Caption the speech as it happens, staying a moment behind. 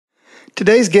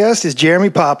Today's guest is Jeremy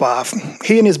Popoff.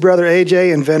 He and his brother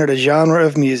AJ invented a genre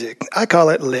of music. I call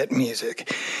it lit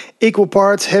music. Equal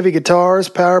parts heavy guitars,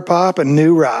 power pop, and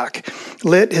new rock.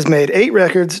 Lit has made 8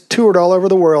 records, toured all over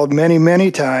the world many,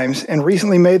 many times, and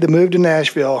recently made the move to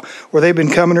Nashville, where they've been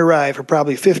coming to ride for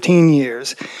probably 15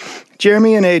 years.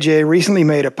 Jeremy and AJ recently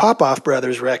made a Popoff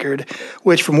Brothers record,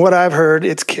 which from what I've heard,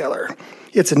 it's killer.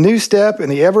 It's a new step in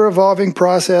the ever-evolving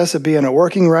process of being a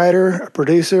working writer, a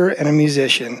producer, and a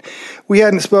musician. We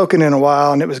hadn't spoken in a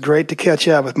while, and it was great to catch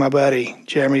up with my buddy,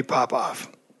 Jeremy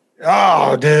Popoff.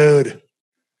 Oh, dude.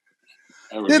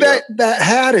 Dude, that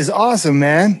hat is awesome,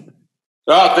 man.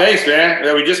 Oh, thanks, man.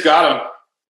 Yeah, we just got them.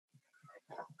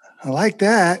 I like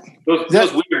that.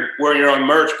 Feels weird wearing your own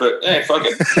merch, but hey, fuck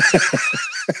it.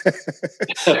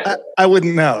 I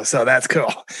wouldn't know, so that's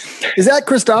cool. Is that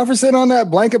Christopherson on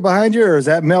that blanket behind you, or is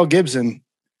that Mel Gibson?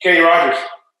 Kenny Rogers.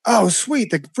 Oh,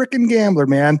 sweet. The freaking gambler,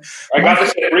 man. I got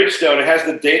this at Bridgestone. It has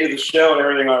the date of the show and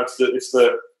everything on it. It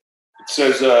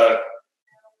says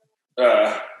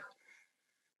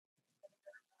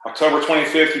October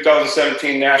 25th,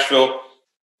 2017, Nashville.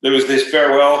 There was this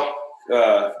farewell.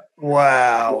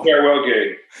 Wow. Farewell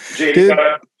gig. Dude,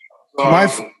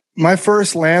 my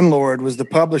first landlord was the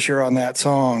publisher on that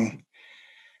song.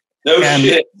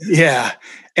 Shit. Yeah.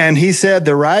 And he said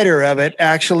the writer of it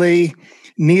actually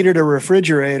needed a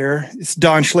refrigerator. It's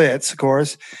Don Schlitz, of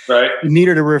course. Right. He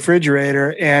needed a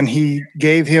refrigerator, and he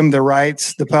gave him the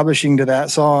rights, the publishing to that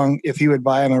song, if he would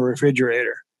buy him a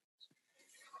refrigerator.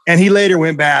 And he later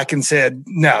went back and said,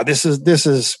 no, this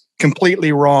is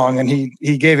completely wrong. And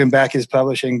he gave him back his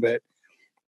publishing, but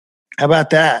how about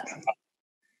that?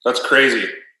 That's crazy.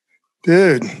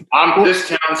 Dude. This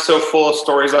town's so full of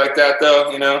stories like that, though,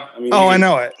 you know? I mean, I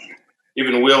know it.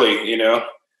 Even Willie, you know?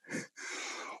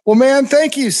 Well, man,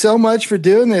 thank you so much for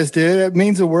doing this, dude. It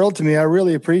means the world to me. I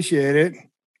really appreciate it.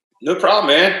 No problem,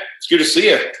 man. It's good to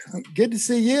see you. Good to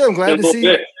see you. I'm glad to see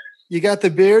you. You got the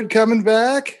beard coming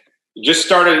back? Just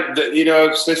started,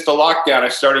 since the lockdown, I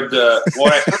started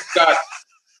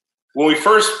when we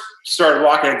first started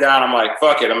locking it down, I'm like,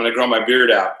 fuck it, I'm going to grow my beard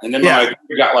out. And then when my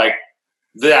beard got like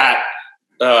that,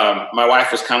 my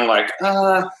wife was kind of like,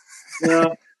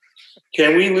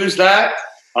 can we lose that?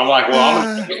 I'm like, well,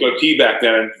 I'm going to go tea back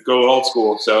then and go old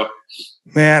school. So,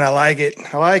 man, I like it.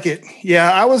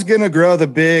 Yeah, I was going to grow the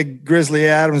big Grizzly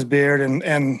Adams beard,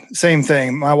 and same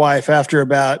thing. My wife, after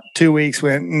about 2 weeks,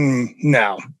 went,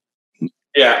 no.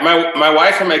 Yeah, my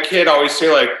wife and my kid always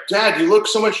say, like, Dad, you look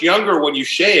so much younger when you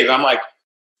shave. I'm like,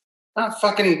 I'm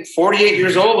fucking 48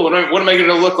 years old. What am I going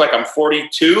to look like? I'm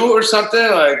 42 or something?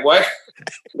 Like, what?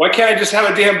 Why can't I just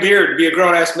have a damn beard and be a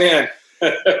grown-ass man?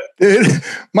 Dude,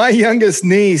 my youngest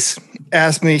niece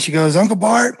asked me, she goes, Uncle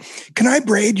Bart, can I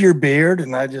braid your beard?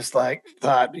 And I just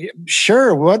thought,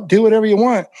 sure, do whatever you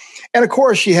want. And of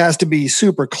course, she has to be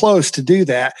super close to do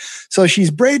that. So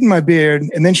she's braiding my beard,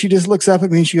 and then she just looks up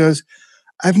at me and she goes,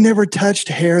 I've never touched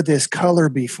hair this color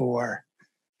before.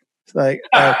 It's like,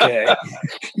 okay,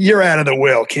 you're out of the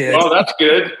will, kid. Oh, that's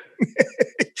good.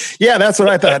 Yeah, that's what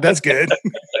I thought. That's good.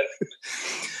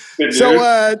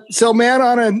 So man,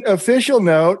 on an official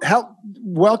note,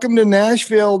 welcome to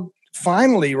Nashville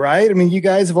finally, right? I mean, you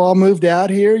guys have all moved out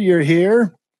here. You're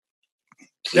here.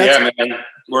 Yeah, man.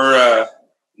 We're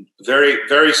very,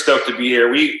 very stoked to be here.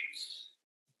 We,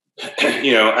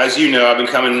 as you know, I've been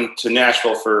coming to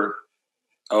Nashville for,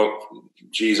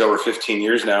 over 15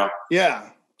 years now. Yeah.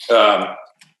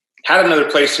 Had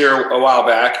another place here a while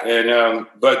back, and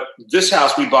but this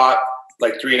house we bought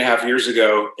like 3.5 years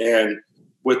ago, and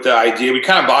with the idea, we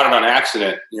kind of bought it on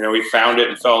accident. We found it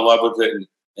and fell in love with it,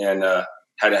 and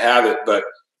had to have it. But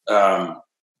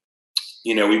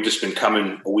we've just been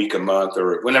coming a week, a month,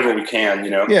 or whenever we can.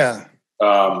 Yeah.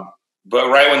 But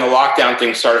right when the lockdown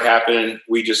thing started happening,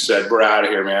 we just said, we're out of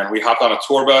here, man. We hopped on a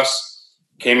tour bus,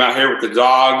 came out here with the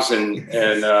dogs, and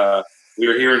we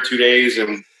were here in 2 days,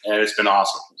 and it's been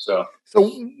awesome. So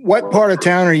what part of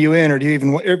town are you in, or do you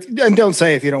even? And don't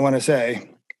say if you don't want to say.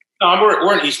 No,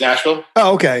 we're in East Nashville.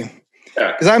 Oh, okay.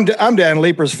 Yeah, because I'm down in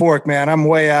Leapers Fork, man. I'm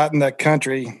way out in the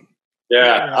country.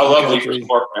 Yeah, I love Leapers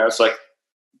Fork, man. It's a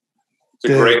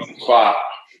great spot.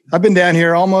 I've been down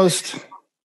here almost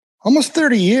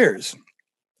 30 years,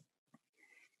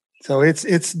 so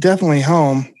it's definitely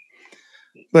home.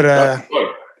 But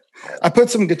I put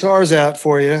some guitars out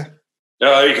for you.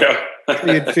 Oh, there you go.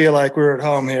 You'd feel like we're at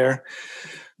home here.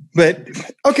 But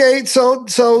okay, so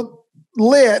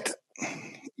Lit,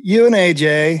 you and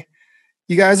AJ,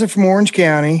 you guys are from Orange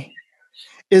County.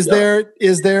 Is there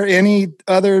any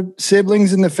other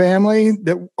siblings in the family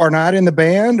that are not in the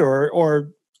band, or?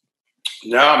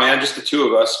 No, man, just the two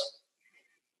of us.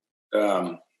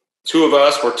 two of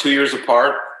us were 2 years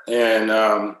apart. And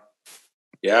I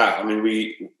mean,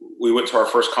 we went to our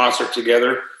first concert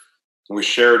together. And we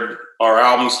shared our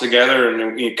albums together,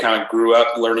 and we kind of grew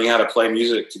up learning how to play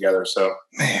music together. So,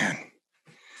 man.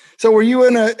 So were you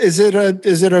is it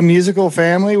a musical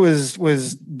family?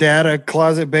 Was dad a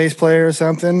closet bass player or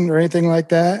something or anything like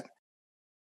that?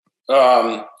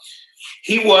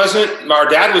 He wasn't. Our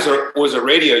dad was a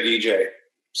radio DJ.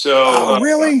 So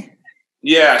really?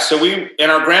 Yeah. So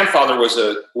our grandfather was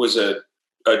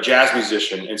a jazz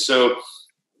musician. And so,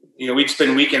 we'd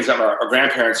spend weekends at our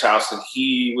grandparents' house, and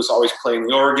he was always playing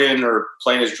the organ or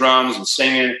playing his drums and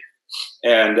singing.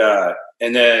 And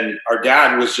then our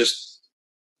dad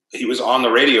he was on the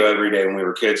radio every day when we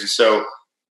were kids. And so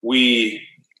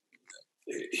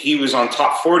he was on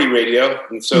Top 40 radio.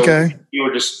 And so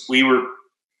we were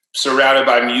surrounded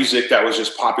by music that was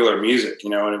just popular music,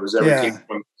 and it was everything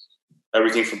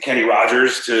from Kenny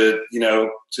Rogers to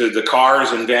the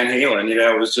Cars and Van Halen.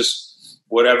 It was just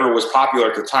whatever was popular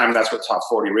at the time. That's what Top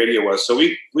 40 radio was. So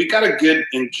we got a good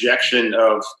injection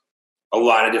of a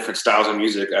lot of different styles of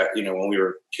music, when we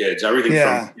were kids, everything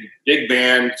from big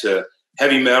band to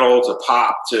heavy metal to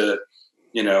pop to,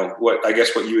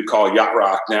 what you would call yacht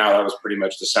rock now. That was pretty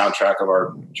much the soundtrack of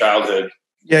our childhood.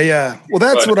 Yeah. Well,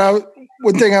 that's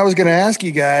one thing I was going to ask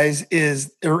you guys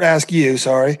is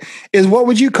what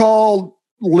would you call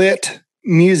lit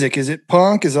music? Is it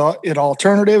punk? Is it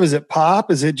alternative? Is it pop?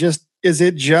 Is it just,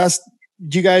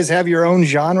 do you guys have your own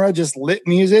genre, just lit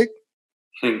music?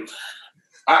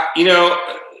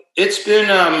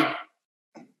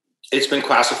 It's been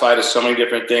classified as so many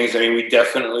different things. I mean, we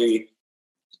definitely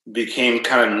became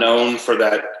kind of known for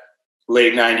that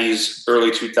late 90s,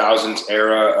 early 2000s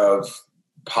era of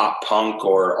pop punk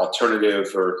or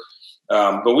alternative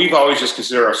but we've always just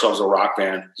considered ourselves a rock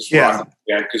band, rock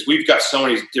band, because we've got so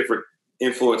many different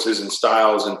influences and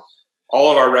styles, and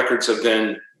all of our records have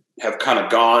kind of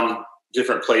gone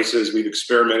different places. We've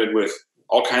experimented with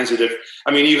all kinds of different,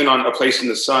 even on A Place in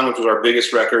the Sun, which was our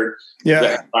biggest record, that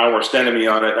had My Worst Enemy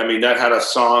on it. I mean, that had a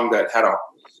song that had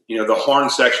the horn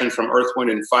section from Earth,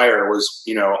 Wind and Fire was,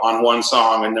 on one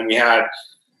song. And then we had,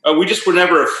 we just were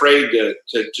never afraid to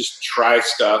just try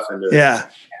stuff and to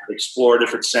explore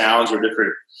different sounds or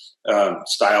different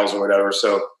styles or whatever.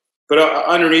 So, but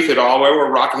underneath it all, we're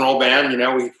a rock and roll band.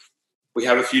 We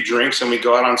have a few drinks and we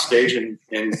go out on stage and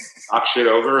knock shit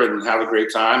over and have a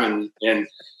great time. And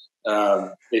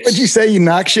what'd you say? You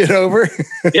knock shit over?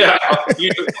 Yeah,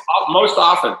 most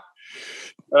often.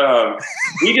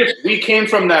 We came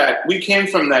from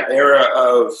that era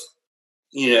of,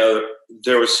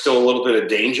 there was still a little bit of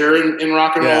danger in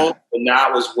rock and roll, and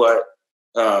that was what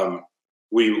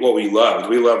we loved.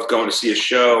 We loved going to see a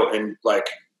show and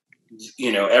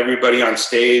everybody on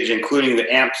stage, including the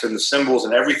amps and the cymbals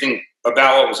and everything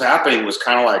about what was happening was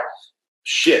kind of like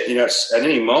shit. At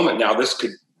any moment now, this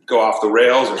could go off the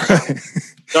rails or something.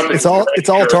 It's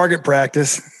all target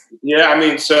practice.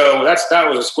 Yeah, so that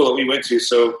was a school that we went to.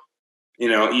 So,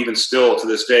 even still to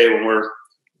this day, when we're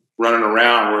running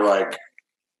around, we're like,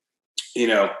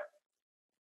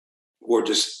 we're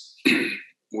just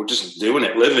doing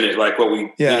it, living it, like what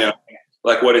we,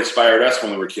 like what inspired us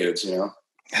when we were kids,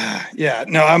 Yeah,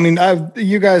 no,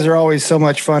 you guys are always so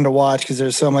much fun to watch because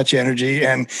there's so much energy,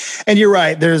 and you're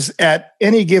right. There's at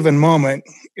any given moment,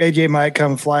 AJ might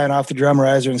come flying off the drum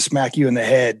riser and smack you in the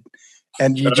head,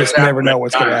 and you just never know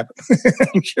what's going to happen.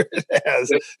 I'm sure it has.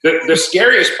 The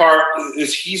scariest part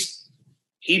is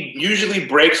he usually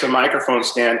breaks a microphone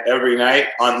stand every night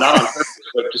not on purpose,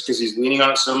 but just because he's leaning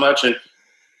on it so much,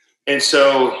 and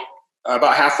so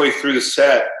about halfway through the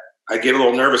set, I get a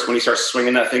little nervous when he starts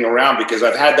swinging that thing around because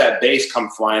I've had that bass come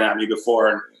flying at me before,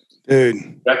 and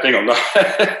dude, that thing will not.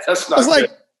 That's not. It's like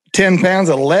 10 pounds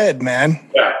of lead, man.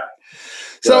 Yeah.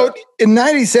 So in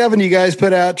 '97, you guys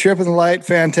put out Tripping the Light,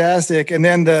 fantastic, and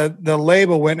then the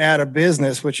label went out of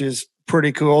business, which is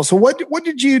pretty cool. So what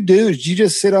did you do? Did you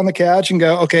just sit on the couch and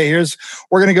go, okay,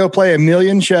 we're going to go play 1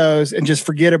 million shows and just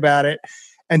forget about it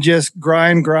and just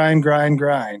grind?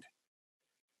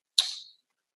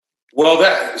 Well,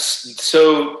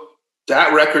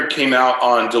 that record came out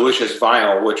on Delicious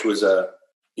Vinyl, which was a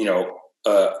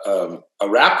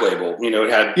rap label. It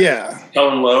had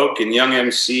Helen Loke and Young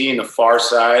MC and The Far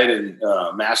Side and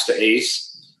Masta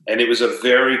Ace, and it was a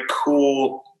very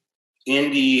cool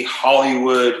indie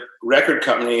Hollywood record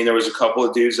company. And there was a couple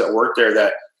of dudes that worked there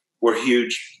that were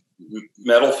huge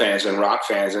metal fans and rock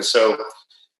fans, and so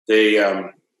they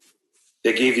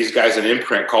gave these guys an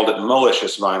imprint, called it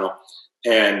Malicious Vinyl.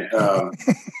 And and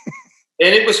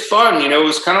it was fun, it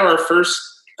was kind of our first.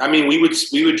 We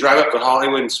would drive up to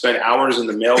Hollywood and spend hours in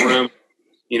the mailroom,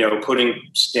 putting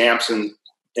stamps and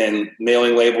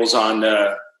mailing labels on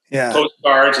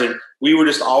postcards, and we were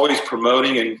just always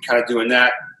promoting and kind of doing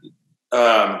that.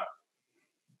 And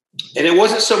it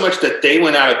wasn't so much that they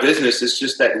went out of business; it's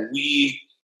just that we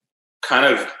kind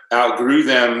of outgrew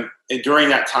them. And during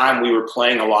that time, we were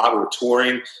playing a lot. We were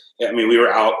touring. I mean, we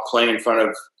were out playing in front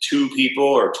of 2 people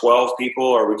or 12 people,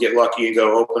 or we'd get lucky and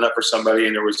go open up for somebody,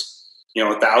 and there was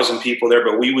 1,000 people there.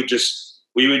 But we would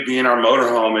be in our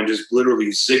motorhome and just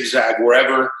literally zigzag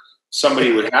wherever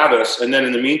somebody would have us. And then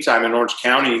in the meantime, in Orange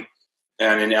County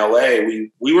and in LA,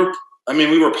 we were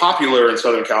popular in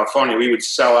Southern California. We would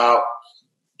sell out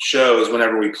shows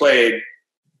whenever we played.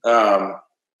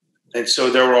 And so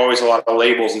there were always a lot of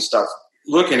labels and stuff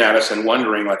looking at us and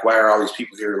wondering, like, why are all these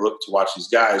people here to watch these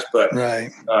guys? But,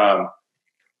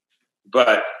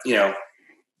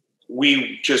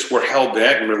 we just were hell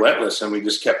bent and relentless, and we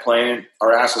just kept playing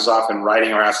our asses off and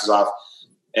writing our asses off.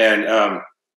 And a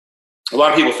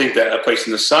lot of people think that A Place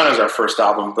in the Sun is our first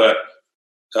album, but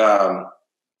and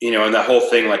that whole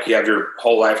thing, like, you have your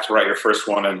whole life to write your first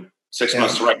one and 6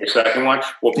 months to write your second one.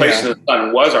 Well, Place in the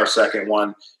Sun was our second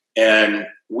one, and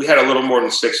we had a little more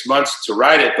than 6 months to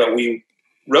write it, but we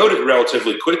wrote it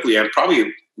relatively quickly, and probably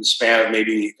in the span of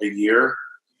maybe a year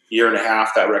and a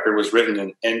half, that record was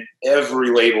written, and every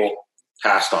label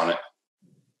passed on it.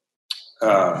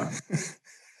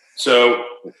 So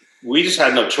we just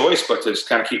had no choice but to just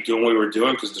kind of keep doing what we were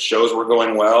doing, because the shows were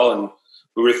going well, and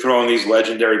we were throwing these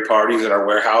legendary parties at our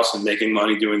warehouse and making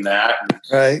money doing that.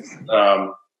 Right.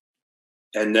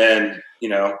 And then,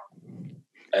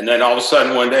 and then all of a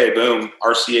sudden one day, boom,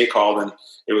 RCA called, and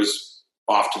it was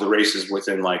off to the races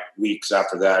within like weeks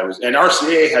after that. And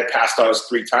RCA had passed on us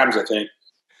 3 times, I think.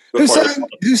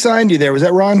 Who signed you there? Was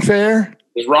that Ron Fair?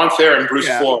 It was Ron Fair and Bruce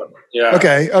Floor. Yeah.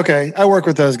 Okay. I worked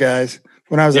with those guys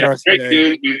when I was at RCA.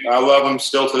 Great dude. I love them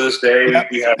still to this day.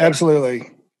 Yep,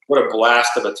 absolutely. What a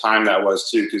blast of a time that was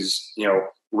too. Cause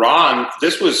Ron,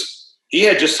 he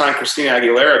had just signed Christina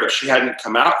Aguilera, but she hadn't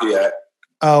come out yet.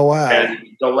 Oh, wow.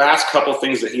 And the last couple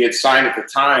things that he had signed at the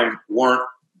time weren't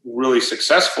really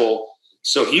successful.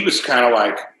 So he was kind of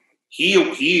like,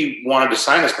 he wanted to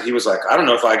sign us, but he was like, I don't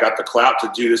know if I got the clout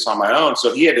to do this on my own.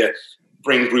 So he had to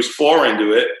bring Bruce Floor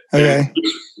into it. Okay.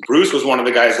 Bruce was one of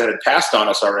the guys that had passed on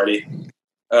us already.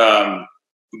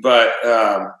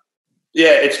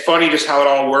 It's funny just how it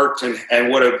all worked, and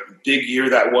what a big year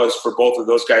that was for both of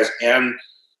those guys and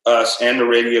us and the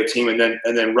radio team. And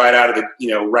then right out of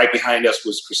the, right behind us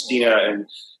was Christina,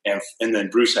 and then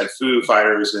Bruce had Foo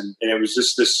Fighters, and it was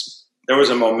just there was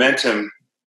a momentum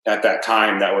at that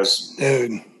time that was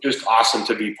just awesome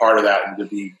to be part of that, and to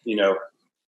be,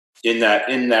 in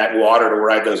that water to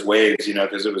ride those waves,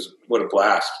 because it was, what a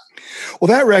blast. Well,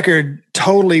 that record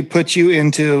totally put you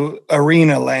into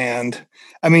arena land.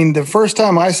 I mean, the first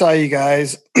time I saw you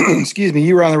guys,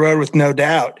 you were on the road with No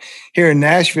Doubt here in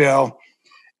Nashville,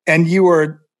 and you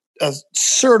were a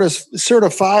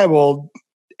certifiable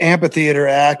amphitheater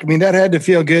act. I mean, that had to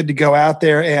feel good to go out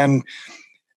there. And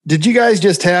did you guys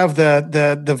just have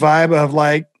the vibe of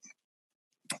like,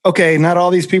 okay, not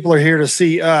all these people are here to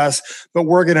see us, but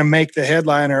we're going to make the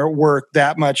headliner work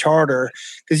that much harder?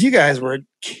 Because you guys were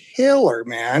killer,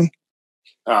 man.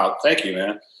 Oh, thank you,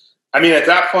 man. I mean, at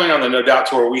that point on the No Doubt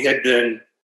tour, we had been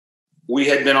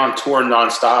on tour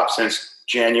nonstop since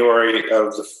January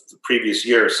of the previous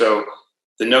year. So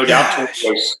the No Doubt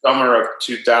tour was summer of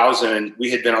 2000, and we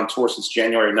had been on tour since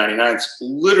January of '99. So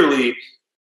literally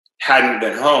hadn't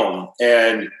been home.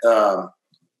 And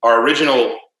our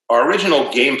original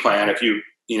game plan, if you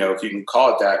can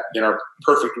call it that, in our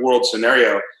perfect world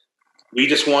scenario, we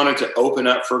just wanted to open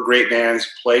up for great bands,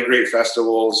 play great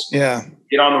festivals,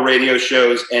 get on the radio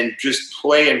shows, and just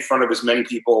play in front of as many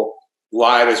people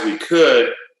live as we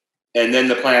could. And then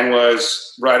the plan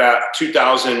was right out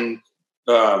 2000,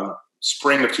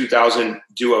 spring of 2000,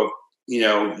 do a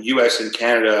U.S. and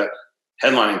Canada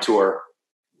headlining tour,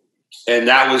 and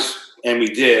we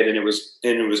did, and it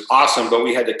was awesome. But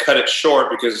we had to cut it short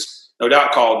because No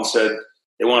Doubt called and said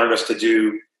they wanted us to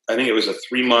do, I think it was a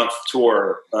 3-month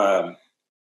tour,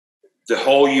 the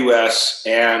whole U.S.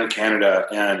 and Canada.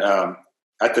 And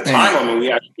at the time, I mean,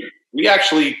 we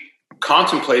actually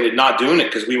contemplated not doing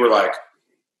it, because we were like,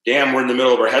 damn, we're in the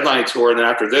middle of our headlining tour. And then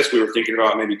after this, we were thinking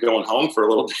about maybe going home for a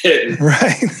little bit, and,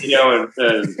 right. And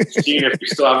seeing if we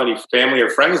still have any family or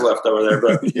friends left over there.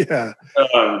 But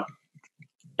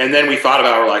and then we thought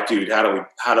about it, we're like, dude,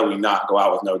 how do we not go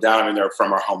out with No Doubt? I mean, they're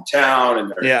from our hometown,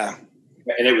 and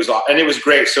and it was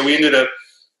great. So we ended up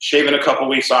shaving a couple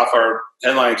weeks off our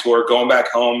headlining tour, going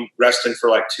back home, resting for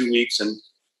like 2 weeks, and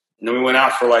And then we went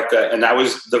out for like that. And that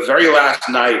was the very last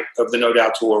night of the No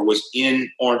Doubt tour was in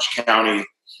Orange County.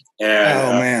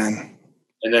 And, man.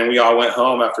 And then we all went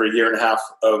home after a year and a half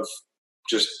of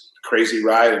just crazy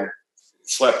ride and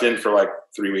slept in for like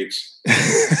 3 weeks.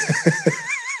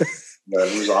 But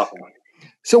it was awful.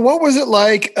 So what was it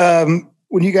like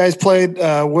when you guys played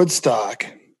Woodstock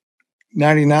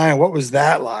 99? What was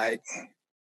that like?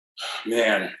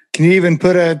 Man. Can you even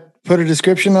put a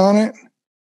description on it?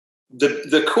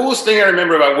 The coolest thing I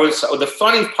remember about Woodstock, the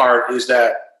funny part is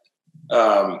that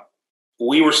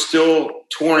we were still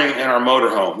touring in our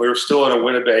motorhome. We were still in a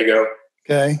Winnebago.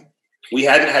 Okay. We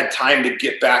hadn't had time to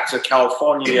get back to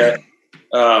California yet.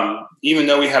 Even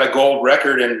though we had a gold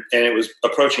record and it was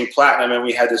approaching platinum and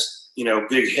we had this,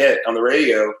 big hit on the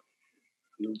radio,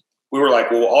 we were like,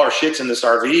 well, all our shit's in this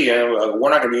RV and we're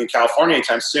not going to be in California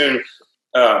anytime soon.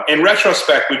 In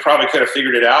retrospect, we probably could have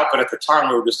figured it out, but at the time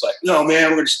we were just like, no, man,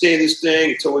 we're going to stay in this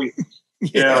thing until we,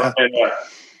 And,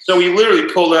 so we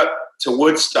literally pulled up to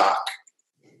Woodstock,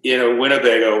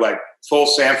 Winnebago, like full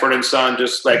Sanford and Son,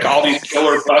 just like all these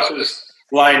killer buses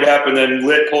lined up, and then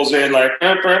Lit pulls in like, we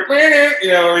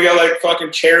got like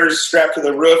fucking chairs strapped to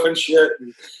the roof and shit.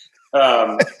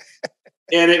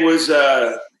 And it was,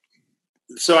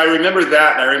 so I remember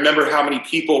that, and I remember how many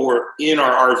people were in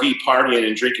our RV partying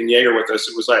and drinking Jaeger with us.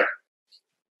 It was like,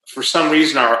 for some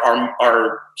reason,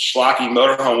 our schlocky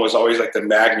motorhome was always like the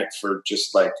magnet for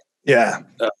just like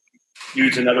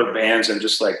dudes and other bands and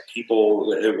just like people.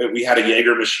 We had a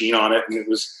Jaeger machine on it, and it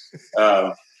was.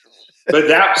 So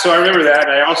I remember that,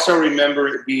 and I also remember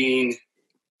it being,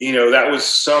 that was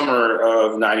summer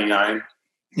of '99.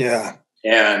 Yeah,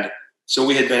 and so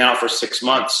we had been out for 6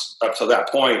 months up till that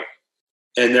point.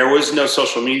 And there was no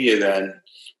social media then.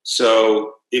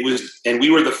 So it was, and we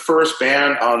were the first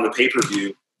band on the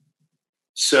pay-per-view.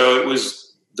 So it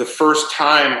was the first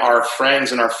time our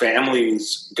friends and our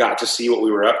families got to see what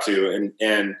we were up to.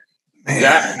 And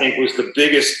that, I think, was the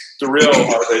biggest thrill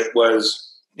of it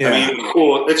was, I mean,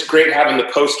 cool. It's great having the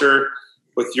poster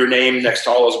with your name next to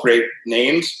all those great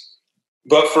names.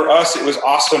 But for us, it was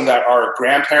awesome that our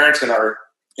grandparents and our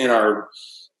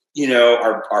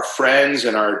friends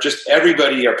and just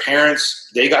everybody, our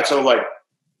parents, they got to like,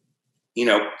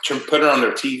 put it on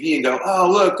their TV and go,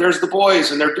 oh, look, there's the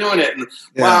boys and they're doing it. And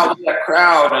wow, look at that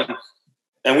crowd.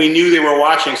 And we knew they were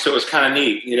watching. So it was kind of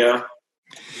neat,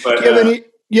 But do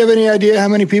you have any idea how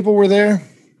many people were there?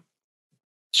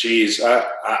 Geez, I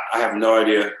have no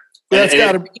idea. That's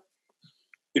got to.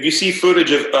 If you see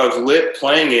footage of Lit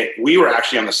playing it, we were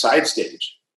actually on the side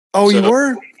stage. Oh, so, you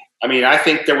were? I mean, I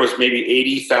think there was maybe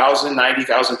 80,000,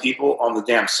 90,000 people on the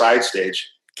damn side stage.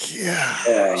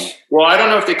 Yeah. Well, I don't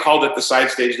know if they called it the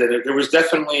side stage. There was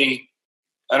definitely,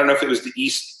 I don't know if it was the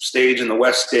east stage and the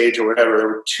west stage or whatever. There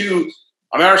were two.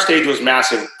 I mean, our stage was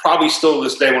massive. Probably still to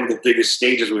this day one of the biggest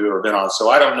stages we've ever been on.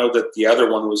 So I don't know that the other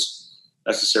one was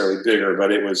necessarily bigger,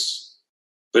 but it was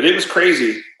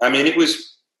crazy. I mean, it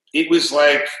was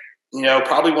like,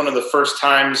 probably one of the first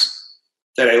times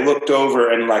that I looked over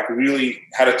and like really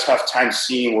had a tough time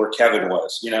seeing where Kevin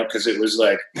was, because it was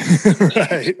like,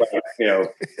 right.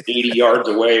 80 yards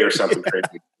away or something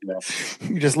crazy.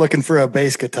 You're just looking for a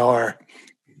bass guitar.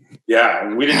 Yeah,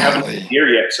 and we didn't have any gear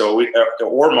yet, so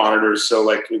or monitors. So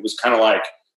like it was kind of like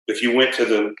if you went to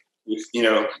the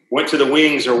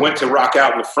wings or went to rock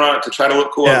out in the front to try to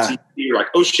look cool on TV, you're like,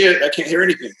 oh shit, I can't hear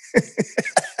anything.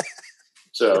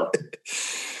 So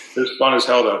it was fun as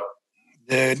hell though.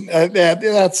 Dude,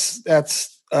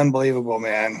 that's unbelievable,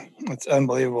 man. It's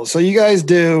unbelievable. So you guys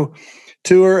do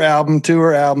tour album.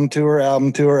 I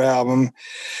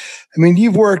mean,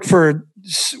 you've worked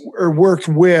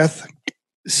with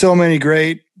so many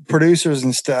great producers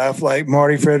and stuff like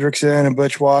Marty Fredrickson and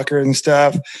Butch Walker and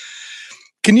stuff.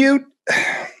 Can you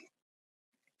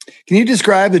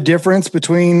describe the difference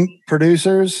between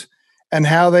producers and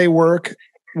how they work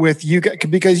with you,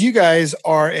 because you guys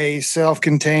are a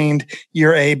self-contained,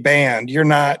 you're a band. You're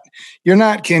not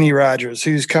Kenny Rogers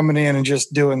who's coming in and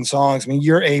just doing songs. I mean,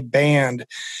 you're a band.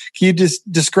 Can you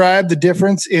just describe the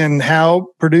difference in how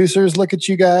producers look at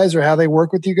you guys or how they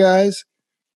work with you guys?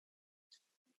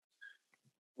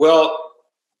 Well,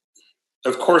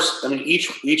 of course, I mean,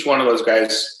 each one of those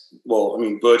guys, well, I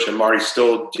mean, Butch and Marty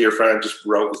still dear friend. I just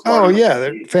wrote with Marty. Oh yeah,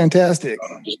 they're fantastic.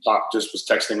 Just was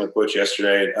texting with Butch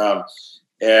yesterday.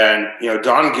 And,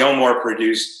 Don Gilmore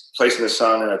produced Place in the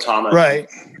Sun and Atomic. Right.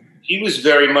 He was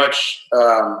very much,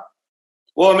 I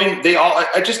mean,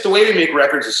 just the way they make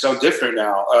records is so different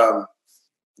now.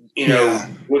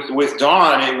 With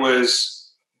Don, it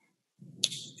was,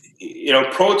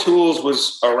 Pro Tools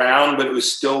was around, but it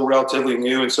was still relatively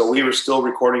new. And so we were still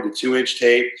recording to 2-inch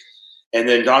tape. And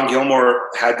then Don Gilmore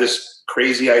had this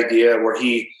crazy idea where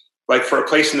he, like for A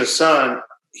Place in the Sun,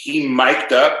 he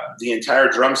mic'd up the entire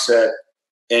drum set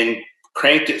and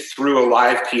cranked it through a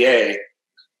live PA.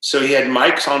 So he had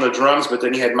mics on the drums, but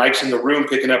then he had mics in the room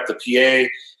picking up the PA.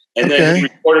 And then he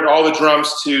recorded all the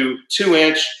drums to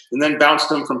 2-inch and then bounced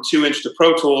them from 2-inch to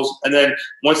Pro Tools. And then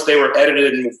once they were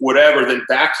edited and whatever, then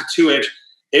back to 2-inch.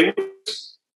 It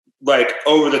was like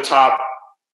over the top,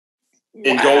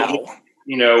 indulgent,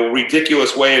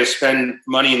 ridiculous way to spend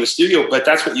money in the studio. But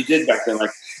that's what you did back then.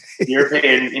 Like you're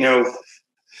paying,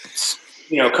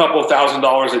 a couple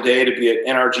 $1,000s a day to be at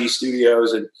NRG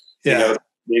Studios, and the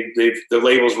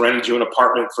labels rented you an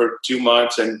apartment for 2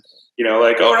 months, and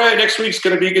like, all right, next week's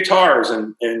going to be guitars,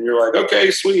 and you're like, okay,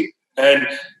 sweet. And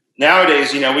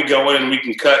nowadays, we go in and we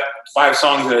can cut 5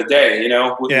 songs in a day,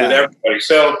 with everybody.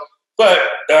 So, but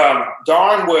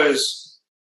Don was,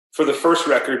 for the first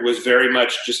record, was very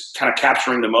much just kind of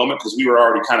capturing the moment because we were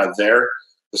already kind of there.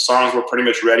 The songs were pretty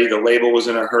much ready. The label was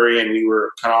in a hurry, and we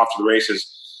were kind of off to the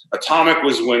races. Atomic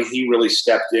was when he really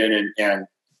stepped in and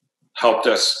helped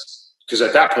us. Because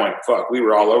at that point, we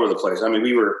were all over the place. I mean,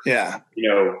 we were,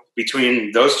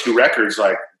 between those 2 records,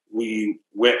 like we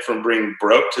went from being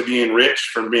broke to being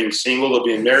rich, from being single to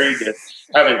being married, to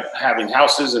having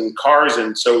houses and cars.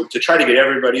 And so to try to get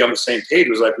everybody on the same page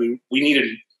was like, we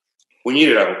needed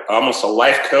almost a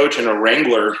life coach and a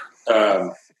wrangler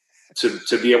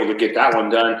to be able to get that one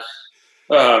done.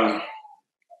 And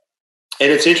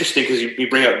it's interesting because you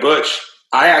bring up Butch.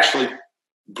 I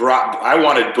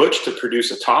wanted Butch to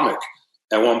produce Atomic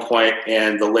at one point,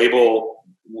 and the label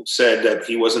said that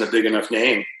he wasn't a big enough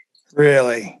name.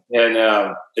 Really? And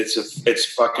it's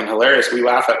fucking hilarious. We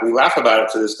laugh about it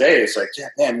to this day. It's like, yeah,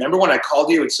 man, remember when I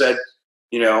called you and said,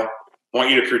 want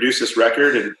you to produce this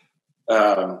record?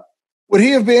 And would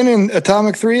he have been in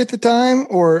Atomic 3 at the time,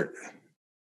 or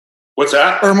what's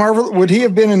that? Or would he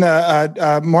have been in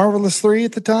Marvelous 3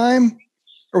 at the time,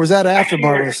 or was that after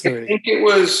Marvelous 3? I think it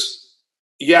was.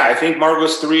 Yeah, I think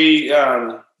Marvelous 3.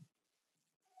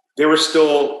 They were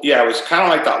still. Yeah, it was kind of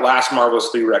like that last Marvelous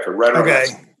 3 record, right? Okay.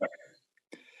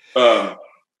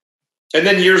 And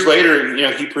then years later,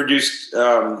 he produced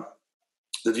The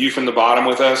View from the Bottom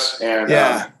with us, and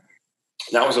that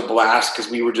was a blast because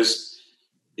we were just.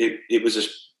 It was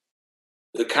just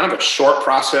kind of a short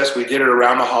process. We did it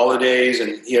around the holidays,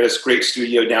 and he had this great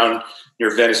studio down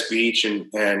near Venice Beach, and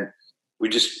we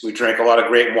drank a lot of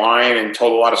great wine and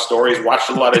told a lot of stories, watched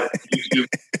a lot of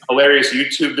hilarious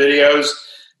YouTube videos,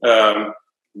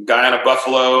 Guy on a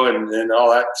Buffalo and all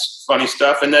that funny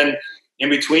stuff. And then in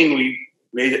between, we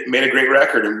made a great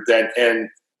record. And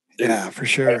for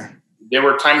sure. There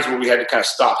were times where we had to kind of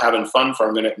stop having fun for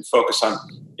a minute and focus on,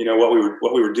 what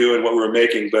we were doing, what we were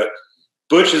making. But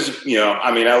Butch is,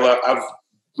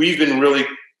 we've been really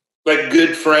like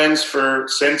good friends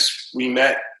since we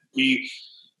met. We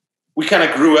kind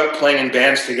of grew up playing in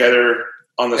bands together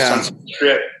on the Sunset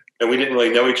Strip, and we didn't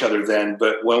really know each other then.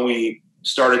 But when we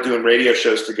started doing radio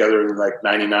shows together in like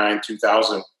 99,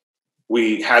 2000,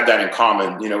 we had that in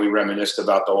common. We reminisced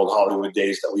about the old Hollywood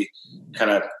days that we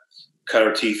kind of cut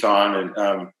our teeth on.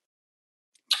 And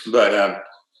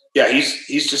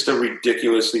he's just a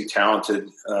ridiculously talented.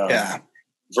 It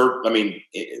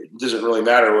doesn't really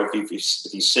matter if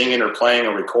he's singing or playing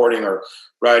or recording or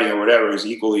writing or whatever. He's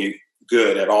equally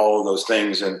good at all of those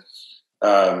things. And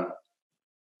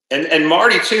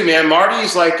Marty too, man.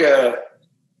 Marty's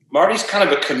kind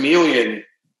of a chameleon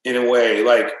in a way.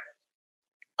 Like,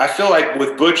 I feel like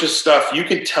with Butch's stuff, you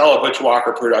can tell a Butch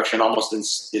Walker production almost the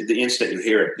instant you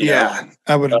hear it. You know?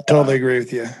 I would totally agree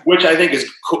with you. Which I think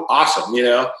is awesome,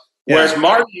 Whereas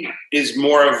Marty is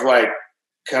more of like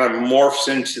kind of morphs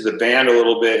into the band a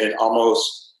little bit, and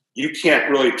almost you can't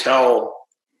really tell.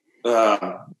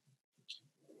 I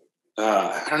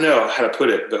don't know how to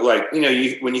put it, but like when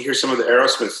you hear some of the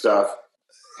Aerosmith stuff,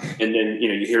 and then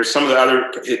you hear some of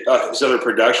the his other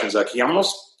productions, like he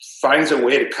almost finds a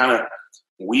way to kind of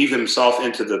weave himself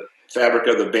into the fabric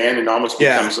of the band and almost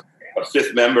becomes a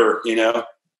fifth member,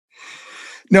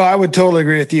 No, I would totally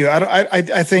agree with you.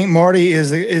 I think Marty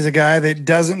is a guy that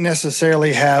doesn't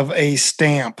necessarily have a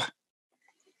stamp,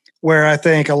 where I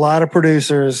think a lot of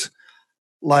producers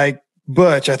like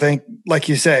Butch, I think, like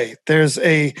you say,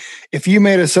 if you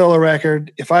made a solo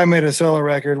record, if I made a solo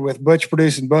record with Butch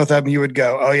producing both of them, you would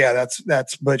go, oh yeah,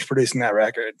 that's Butch producing that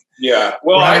record. Yeah.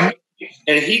 Well, right?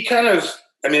 And he kind of,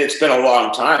 it's been a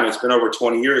long time. It's been over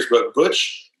 20 years, but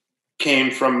Butch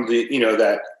came from the,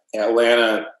 that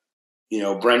Atlanta,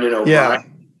 Brendan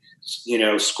O'Brien,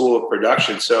 school of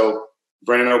production. So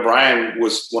Brendan O'Brien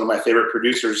was one of my favorite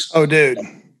producers. Oh, dude.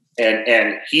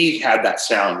 And he had that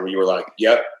sound where you were like,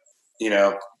 yep, you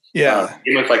know. Yeah.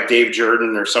 Even with like Dave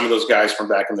Jordan or some of those guys from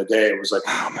back in the day, it was like,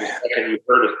 oh man, you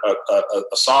heard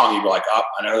a song, you'd be like, oh,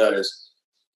 I know who that is.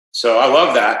 So I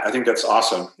love that. I think that's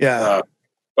awesome. Yeah.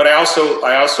 But I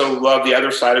also love the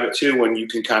other side of it too, when you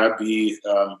can kind of be,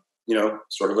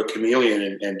 sort of a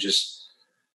chameleon and just,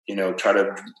 try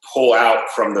to pull out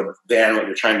from the band what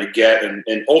you're trying to get. And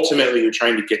ultimately you're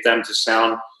trying to get them to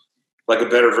sound like a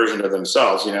better version of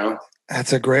themselves,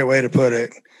 That's a great way to put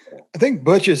it. I think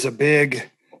Butch is a big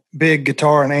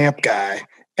guitar and amp guy,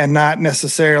 and not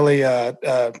necessarily, I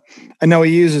know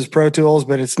he uses Pro Tools,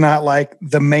 but it's not like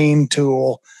the main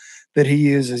tool that he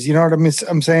uses. You know what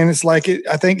I'm saying? It's like,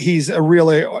 I think he's if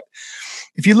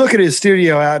you look at his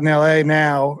studio out in LA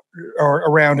now or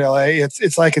around LA,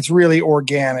 it's like, it's really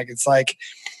organic. It's like,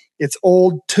 it's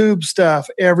old tube stuff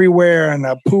everywhere and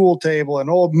a pool table and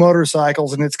old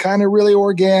motorcycles. And it's kind of really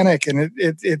organic, and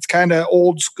it's kind of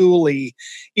old schooly,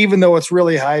 even though it's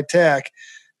really high tech.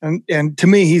 And to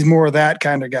me, he's more of that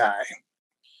kind of guy.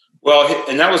 Well,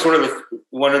 and that was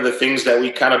one of the things that we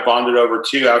kind of bonded over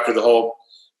too, after the whole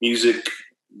music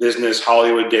business,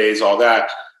 Hollywood days, all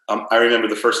that. I remember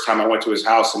the first time I went to his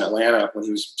house in Atlanta when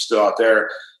he was still out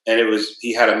there, and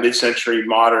he had a mid-century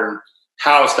modern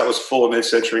house that was full of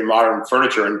mid-century modern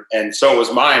furniture, and so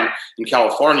was mine in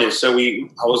California. So I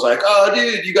was like, oh,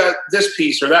 dude, you got this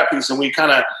piece or that piece, and we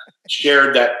kind of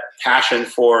shared that passion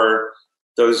for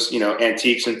those,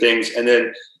 antiques and things. And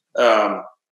then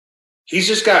he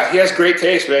has great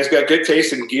taste, but he's got good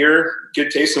taste in gear,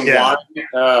 good taste in wine.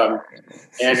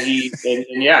 And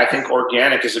I think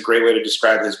organic is a great way to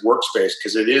describe his workspace,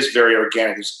 because it is very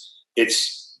organic.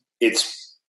 There's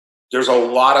a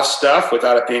lot of stuff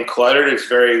without it being cluttered. It's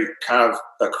very kind of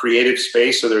a creative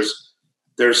space. So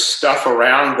there's stuff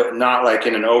around, but not like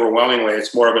in an overwhelming way.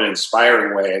 It's more of an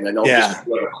inspiring way. And then they'll just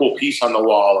put a cool piece on the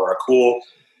wall or a cool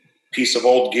piece of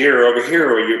old gear over here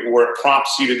where it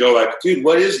prompts you to go like, dude,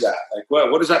 what is that? Like,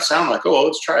 what does that sound like? Oh, well,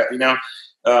 let's try it.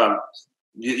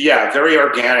 Very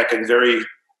organic and very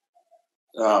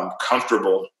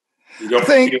comfortable. You don't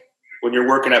feel, when you're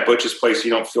working at Butch's place,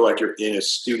 you don't feel like you're in a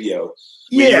studio.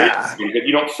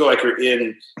 You don't feel like you're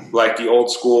in like the old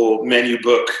school menu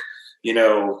book,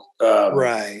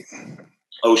 right.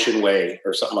 Ocean Way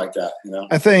or something like that.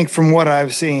 I think from what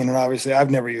I've seen, and obviously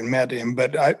I've never even met him,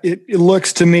 but it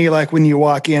looks to me like when you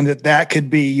walk in that could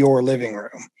be your living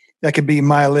room. That could be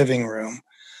my living room.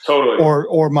 Totally.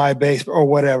 Or my basement or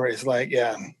whatever. It's like,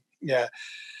 yeah.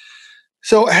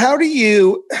 So how do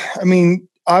you,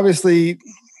 obviously,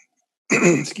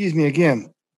 excuse me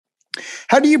again,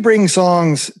 how do you bring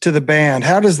songs to the band?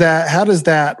 How does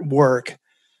that work?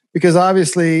 Because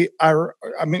obviously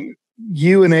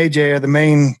you and AJ are the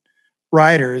main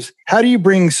writers. How do you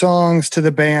bring songs to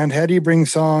the band? How do you bring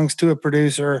songs to a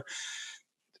producer?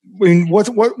 I mean,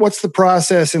 what's the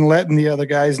process in letting the other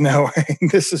guys know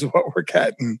this is what we're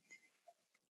cutting?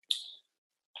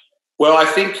 Well, I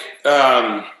think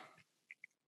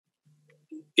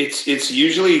it's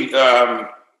usually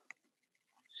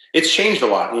it's changed a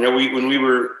lot. When we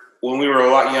were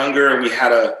a lot younger and we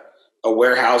had a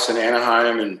warehouse in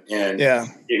Anaheim and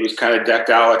it was kind of decked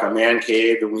out like a man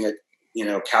cave, and we had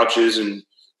couches and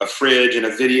a fridge and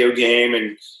a video game,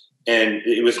 and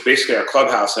it was basically our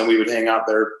clubhouse, and we would hang out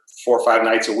there 4 or 5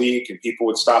 nights a week, and people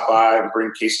would stop by and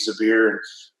bring cases of beer, and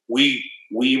we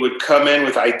would come in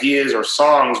with ideas or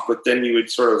songs, but then we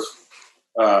would sort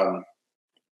of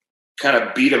kind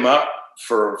of beat them up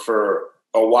for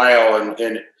a while,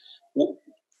 and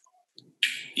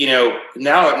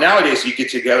nowadays you get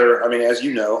together. I mean, as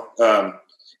you know,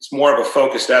 it's more of a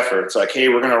focused effort. It's like, hey,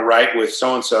 we're going to write with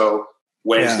so-and-so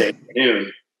Wednesday at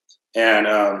noon.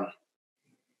 And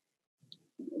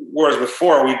whereas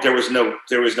before there was no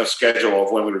schedule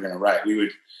of when we were going to write.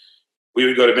 We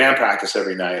would go to band practice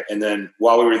every night. And then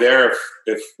while we were there,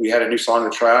 if we had a new song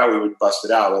to try out, we would bust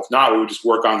it out. If not, we would just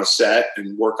work on the set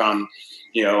and work on,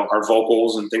 our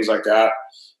vocals and things like that.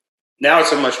 Now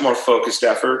it's a much more focused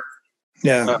effort.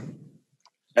 Yeah.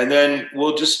 And then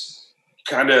we'll just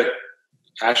kind of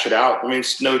hash it out. I mean,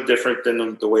 it's no different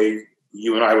than the way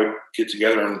you and I would get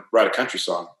together and write a country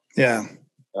song. Yeah.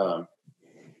 So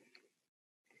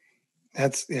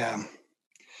and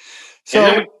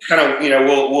then we kind of,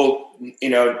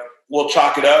 we'll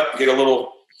chalk it up, get a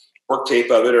little work tape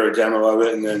of it or a demo of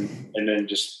it. And then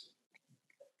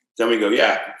we go,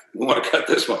 yeah, we want to cut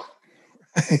this one.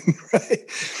 Right.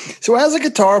 So as a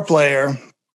guitar player,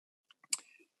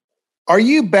 are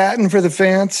you batting for the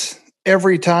fence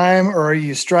every time, or are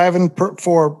you striving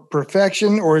for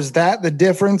perfection, or is that the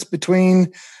difference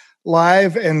between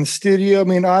live and studio? I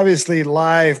mean, obviously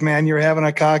live, man, you're having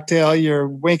a cocktail, you're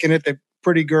winking at the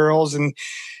pretty girls, and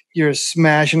you're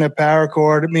smashing a power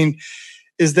chord. I mean,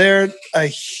 is there a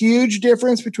huge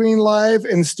difference between live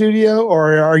and studio,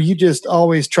 or are you just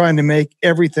always trying to make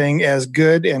everything as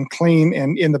good and clean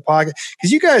and in the pocket?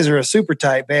 Because you guys are a super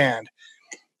tight band,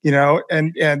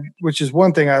 and which is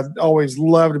one thing I've always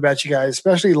loved about you guys,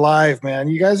 especially live, man.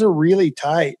 You guys are really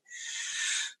tight.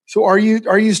 So are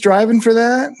you striving for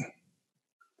that?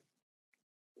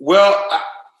 Well,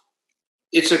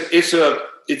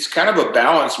 it's kind of a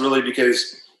balance, really,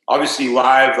 because obviously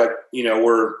live, like,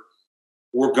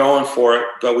 we're going for it,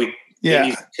 but we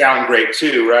need to sound great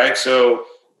too, right? So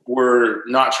we're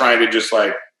not trying to just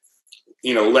let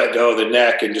go of the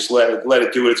neck and just let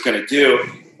it do what it's going to do.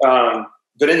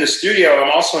 But in the studio,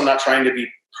 I'm also not trying to be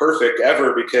perfect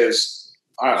ever, because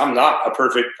I'm not a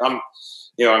perfect.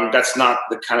 That's not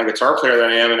the kind of guitar player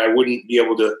that I am, and I wouldn't be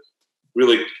able to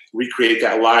really recreate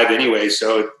that live anyway.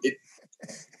 So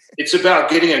it's about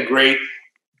getting a great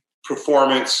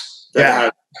performance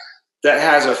that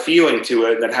has a feeling to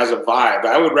it, that has a vibe.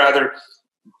 I would rather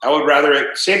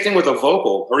same thing with a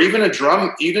vocal or even a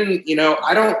drum. Even,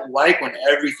 I don't like when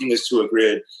everything is to a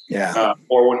grid,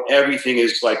 or when everything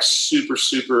is like super,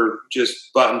 super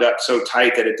just buttoned up so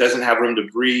tight that it doesn't have room to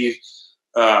breathe.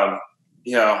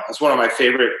 It's one of my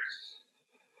favorite,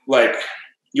 like,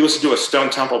 you listen to a Stone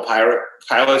Temple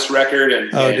Pilots record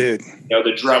and dude,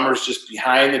 the drummer's just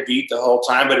behind the beat the whole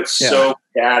time, but it's so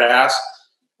badass.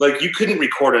 Like, you couldn't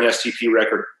record an STP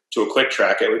record to a click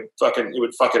track. It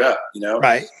would fuck it up,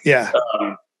 Right. Yeah.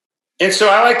 And so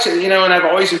I like to, and I've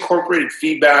always incorporated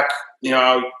feedback.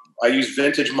 I use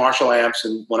vintage Marshall amps,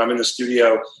 and when I'm in the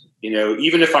studio,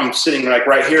 even if I'm sitting like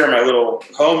right here in my little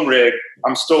home rig,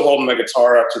 I'm still holding my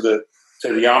guitar up to the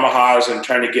Yamahas and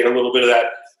trying to get a little bit of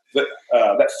that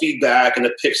feedback and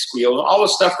the pick squeal and all the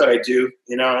stuff that I do.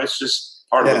 It's just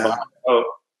part of the vibe. Oh.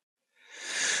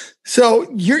 So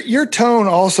your tone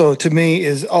also, to me,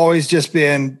 is always just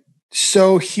been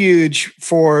so huge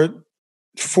for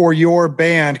your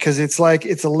band, because it's like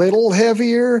it's a little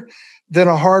heavier than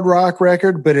a hard rock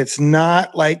record, but it's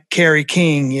not like Kerry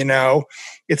King,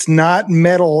 it's not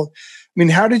metal. I mean,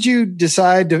 how did you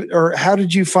decide or how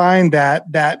did you find that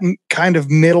kind of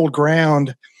middle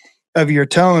ground of your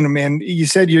tone? I mean, you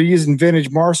said you're using vintage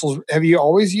Marshalls. Have you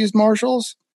always used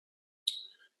Marshalls?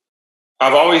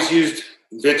 I've always used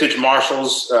vintage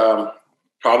Marshalls.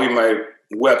 Probably my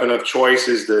weapon of choice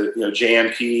is the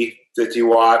JMP 50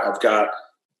 watt.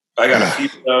 I got a few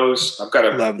of those. I've got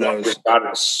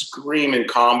a screaming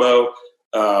combo,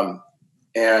 but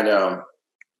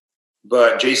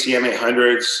JCM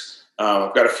 800s.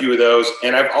 I've got a few of those,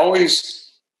 and I've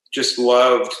always just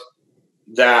loved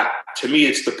that. To me,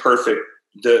 it's the perfect.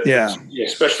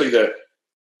 Especially the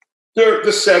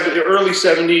early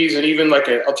 70s, and even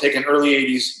I'll take an early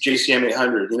 80s JCM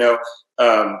 800.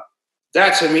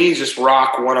 That to me is just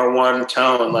rock 101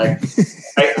 tone. Like,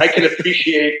 I can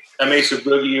appreciate a Mesa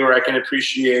Boogie, or I can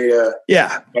appreciate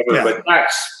but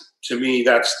to me,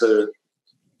 that's the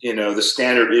the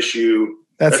standard issue.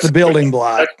 That's the building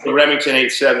block. That's the Remington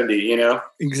 870.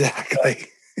 Exactly.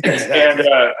 And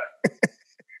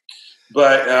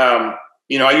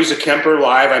I use a Kemper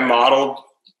live. I modeled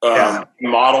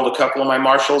a couple of my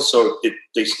Marshalls, so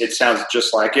it sounds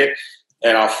just like it.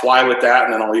 And I'll fly with that,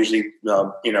 and then I'll usually,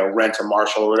 rent a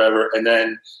Marshall or whatever. And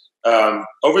then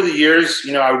over the years,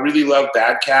 I really love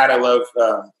Bad Cat. I love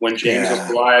when James was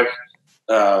alive,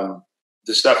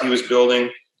 the stuff he was building.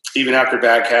 Even after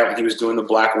Bad Cat, when he was doing the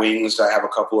Black Wings, I have a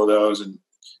couple of those. And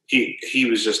he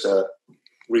was just a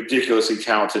ridiculously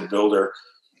talented builder.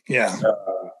 Yeah.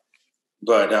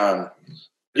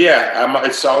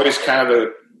 It's always kind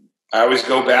of I always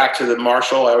go back to the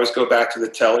Marshall. I always go back to the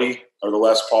Telly or the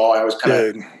Les Paul. I always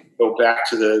kind of go back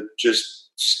to the just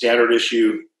standard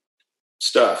issue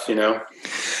stuff,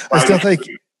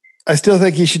 I still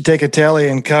think you should take a Telly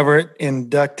and cover it in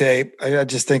duct tape. I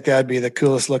just think that'd be the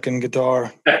coolest looking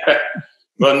guitar.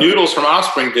 Well, Noodles from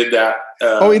Offspring did that.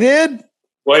 He did?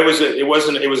 Well, it was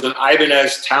an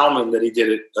Ibanez Talman that he did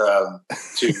it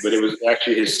to, but it was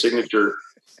actually his signature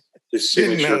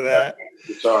Didn't know that.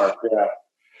 Guitar. Yeah.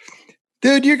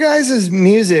 Dude, your guys'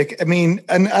 music, I mean,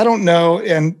 and I don't know,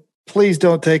 and please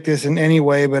don't take this in any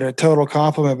way but a total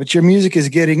compliment, but your music is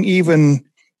getting even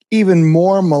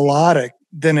more melodic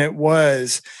than it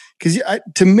was. Because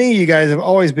to me, you guys have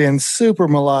always been super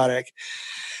melodic.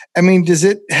 I mean, does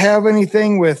it have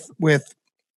anything with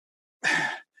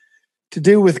to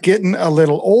do with getting a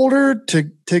little older,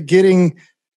 to getting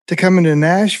to come into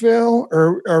Nashville,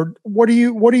 or what do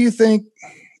you think?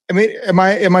 I mean, am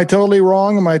I totally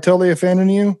wrong? Am I totally offending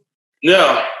you?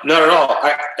 No, not at all.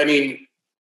 I mean,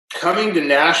 coming to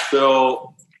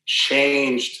Nashville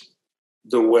changed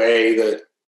the way that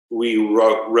we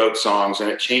wrote songs, and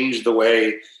it changed the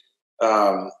way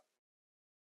I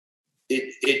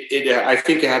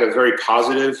think it had a very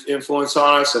positive influence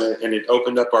on us, and it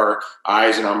opened up our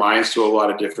eyes and our minds to a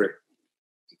lot of different,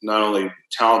 not only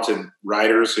talented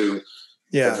writers who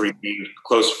have remained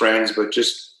close friends, but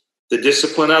just the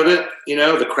discipline of it,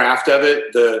 the craft of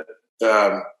it,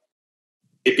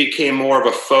 it became more of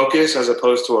a focus as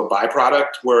opposed to a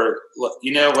byproduct where,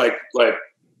 like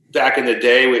back in the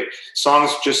day,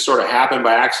 songs just sort of happened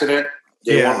by accident.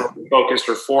 They weren't really focused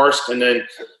or forced. And then,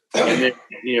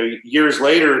 years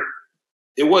later,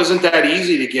 it wasn't that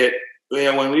easy to get,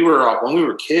 when we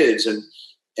were kids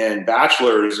and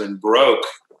bachelors and broke,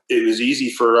 it was easy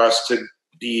for us to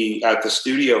be at the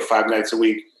studio 5 nights a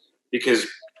week because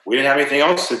we didn't have anything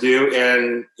else to do,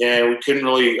 and we couldn't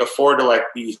really afford to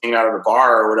be hanging out at a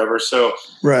bar or whatever. So,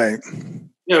 right.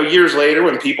 Years later,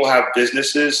 when people have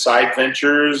businesses, side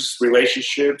ventures,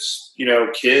 relationships,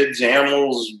 kids,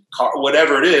 animals,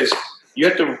 whatever it is, you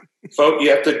have to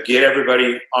get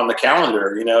everybody on the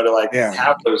calendar, to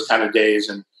have those kind of days.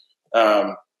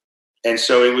 And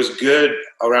so it was good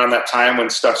around that time when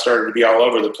stuff started to be all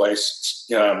over the place.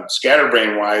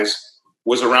 Scatterbrain wise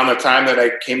was around the time that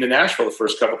I came to Nashville the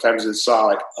first couple of times and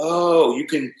saw you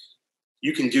can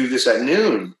do this at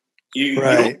noon. You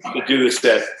don't have to do this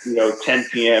at 10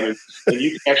 p.m. and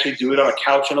you can actually do it on a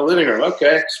couch in a living room.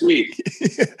 Okay, sweet.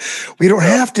 We don't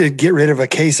have to get rid of a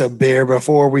case of beer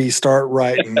before we start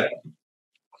writing.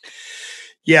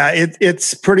 Yeah,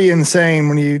 it's pretty insane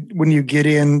when you get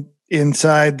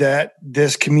inside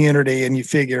this community and you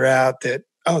figure out that,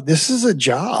 oh, this is a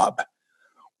job.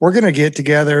 We're going to get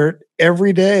together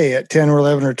every day at 10 or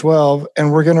 11 or 12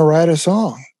 and we're going to write a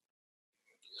song.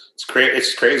 It's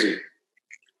crazy.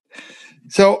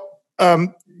 So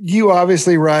you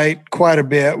obviously write quite a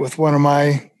bit with one of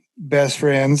my best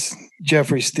friends,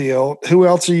 Jeffrey Steele. Who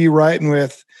else are you writing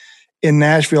with in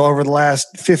Nashville over the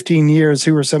last 15 years?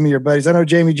 Who are some of your buddies? I know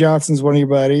Jamie Johnson's one of your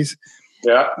buddies.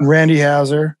 Yeah. Randy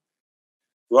Houser.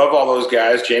 Love all those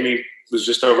guys. Jamie was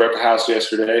just over at the house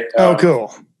yesterday. Oh,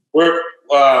 cool. We're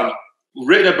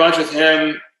written a bunch with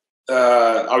him.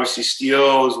 Obviously,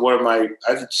 Steele is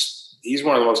he's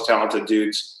one of the most talented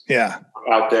dudes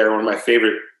out there. One of my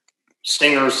favorite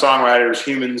singers, songwriters,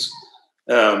 humans.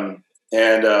 So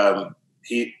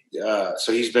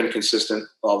he's been consistent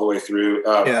all the way through.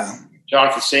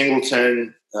 Jonathan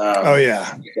Singleton. A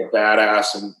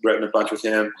badass, and written a bunch with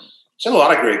him. There's a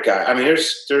lot of great guys. I mean,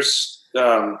 there's just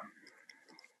so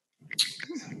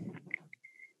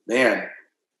many.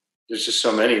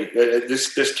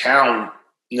 This town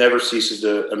never ceases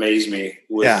to amaze me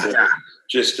with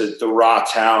the raw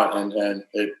talent, and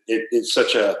it's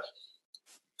such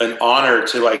an honor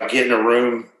to get in a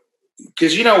room,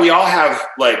 because we all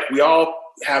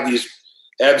have these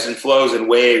ebbs and flows and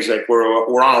waves.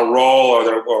 We're on a roll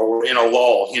or we're in a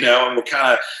lull, and we're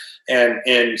kind of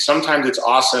and sometimes it's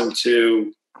awesome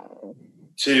to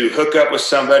hook up with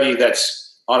somebody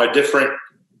that's on a different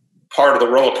part of the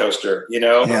roller coaster,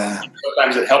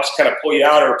 Sometimes it helps kind of pull you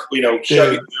out or,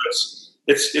 shove you.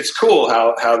 It's cool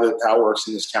how it works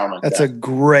in this town. That's a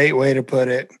great way to put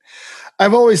it.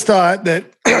 I've always thought that,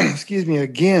 excuse me,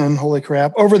 again, holy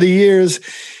crap, over the years,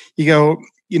 you go,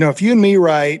 if you and me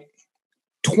write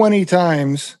 20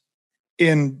 times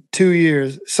in 2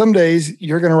 years, some days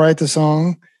you're going to write the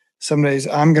song. Some days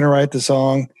I'm going to write the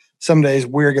song. Some days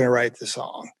we're going to write the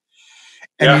song.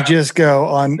 And you just go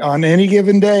on any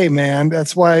given day, man.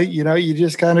 That's why, you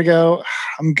just kind of go,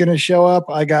 I'm going to show up.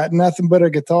 I got nothing but a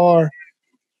guitar.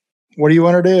 What do you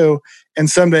want to do? And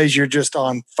some days you're just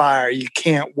on fire. You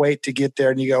can't wait to get there.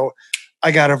 And you go,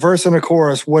 I got a verse and a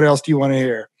chorus. What else do you want to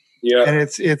hear? Yeah. And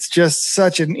it's just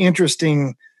such an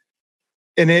interesting,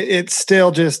 and it's still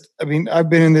just, I mean, I've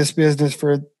been in this business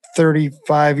for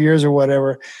 35 years or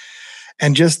whatever.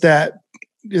 And just that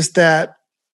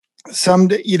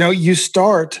someday, you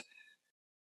start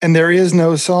and there is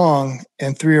no song,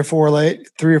 and 3 or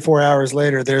 4 hours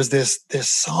later, there's this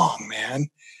song, man.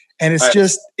 And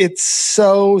it's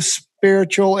so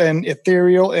spiritual and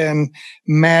ethereal and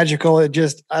magical. It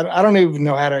just, I don't even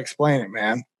know how to explain it,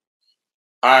 man.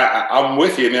 I'm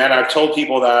with you, man. I've told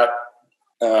people that,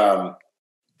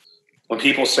 when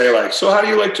people say so how do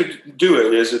you like to do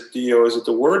it? Is it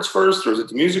the words first, or is it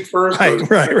the music first?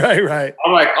 Right.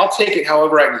 I'm like, I'll take it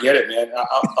however I can get it, man.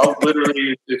 I'll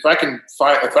literally, if I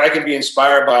can be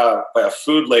inspired by a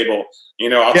food label,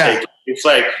 I'll take it. It's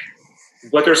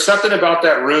but there's something about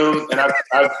that room, and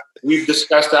I've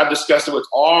discussed it with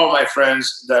all my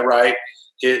friends that write.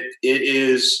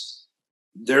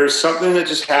 There's something that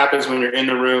just happens when you're in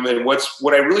the room, and what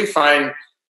I really find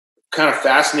kind of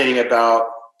fascinating about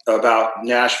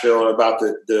Nashville, about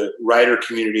the writer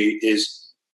community, is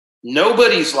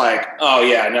nobody's like, oh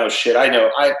yeah, no shit, I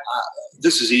know, I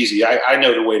this is easy, I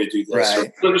know the way to do this.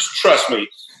 Right. Or, just trust me.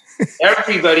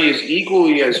 Everybody is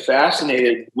equally as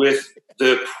fascinated with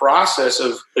the process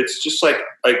of, it's just like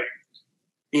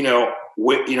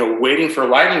waiting for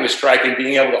lightning to strike and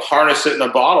being able to harness it in a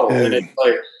bottle. Dude. And it's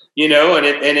like,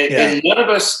 and none of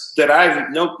us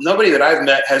nobody that I've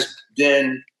met has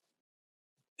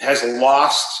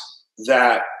lost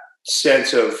that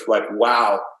sense of like,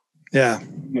 wow. Yeah.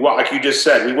 Like you just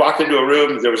said, we walked into a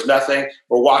room, there was nothing.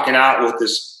 We're walking out with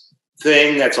this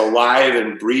thing that's alive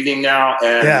and breathing now.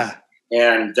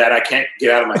 And that I can't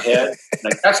get out of my head.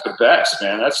 Like, that's the best,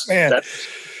 man. That's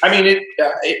I mean,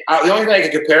 the only thing I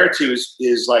can compare it to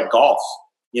is like golf.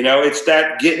 It's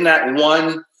that getting that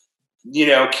one,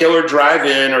 killer drive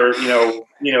in, or,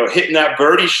 hitting that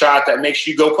birdie shot that makes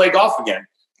you go play golf again.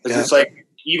 Because it's like,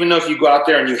 even though if you go out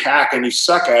there and you hack and you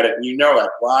suck at it, and like,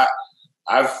 well,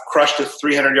 I've crushed a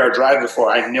 300-yard drive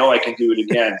before, I know I can do it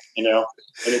again, and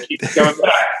it keeps coming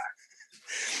back.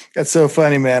 That's so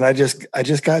funny, man. I just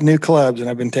got new clubs and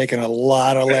I've been taking a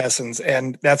lot of lessons.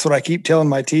 And that's what I keep telling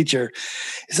my teacher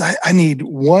is I need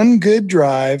one good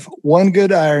drive, one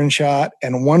good iron shot,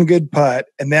 and one good putt.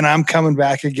 And then I'm coming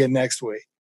back again next week.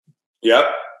 Yep.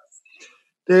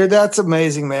 Dude, that's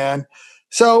amazing, man.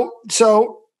 So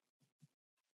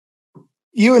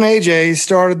you and AJ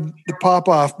started the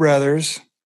Popoff Brothers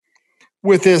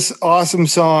with this awesome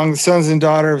song, Sons and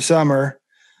Daughter of Summer.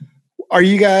 Are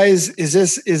you guys, is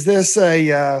this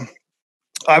a,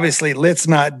 obviously Lit's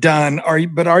not done. Are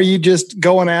you just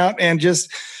going out and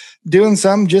just doing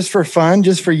something just for fun,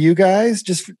 just for you guys,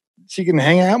 so you can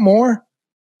hang out more?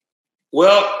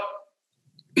 Well,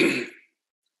 I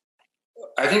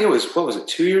think it was,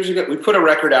 2 years ago? We put a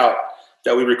record out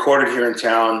that we recorded here in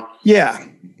town. Yeah.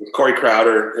 With Corey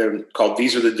Crowder, called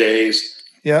These Are the Days.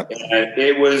 Yep. And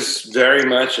it was very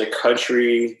much a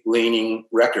country leaning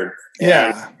record.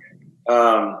 Yeah.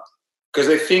 Because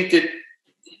I think that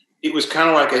it was kind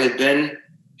of like it had been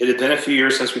a few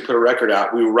years since we put a record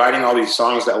out. We were writing all these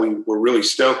songs that we were really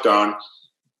stoked on.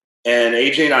 And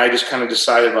AJ and I just kind of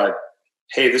decided like,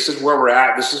 hey, this is where we're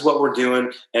at. This is what we're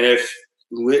doing. And if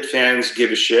Lit fans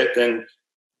give a shit, then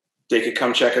they could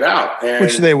come check it out.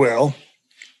 Which they will.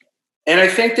 And I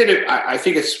think that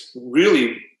it's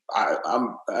really,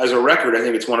 as a record, I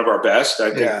think it's one of our best.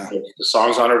 I think the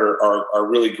songs on it are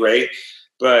really great.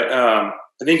 But I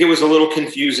think it was a little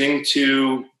confusing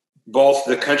to both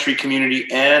the country community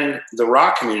and the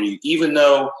rock community, even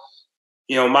though,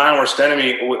 My Worst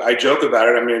Enemy, I joke about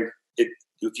it. I mean,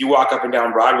 if you walk up and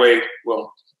down Broadway,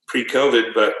 well,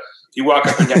 pre-COVID, but if you walk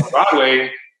up and down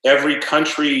Broadway, every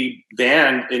country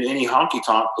band in any honky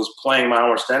tonk is playing My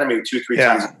Worst Enemy 2-3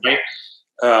 times a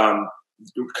night.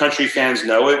 Country fans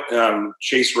know it.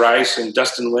 Chase Rice and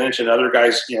Dustin Lynch and other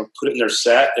guys, put it in their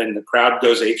set, and the crowd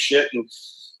goes apeshit. And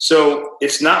so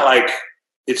it's not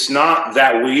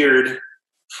that weird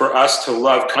for us to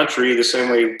love country the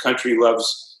same way country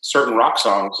loves certain rock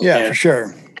songs. Yeah, for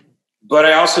sure. But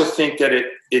I also think that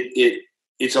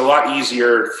it's a lot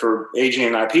easier for AJ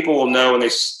and I. People will know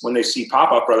when they see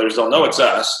Popoff Brothers, they'll know it's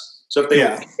us. So if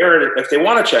if they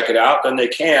want to check it out, then they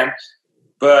can.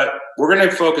 But we're going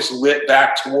to focus Lit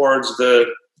back towards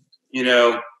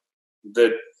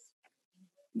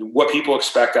what people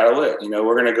expect out of Lit.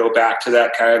 We're going to go back to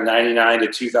that kind of 99 to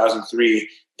 2003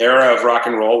 era of rock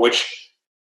and roll, which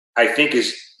I think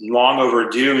is long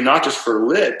overdue, not just for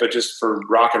Lit, but just for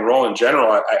rock and roll in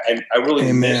general. I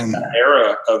really miss that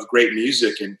era of great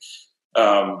music.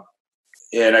 And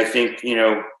I think,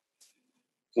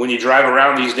 when you drive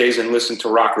around these days and listen to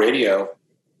rock radio,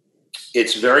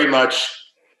 it's very much,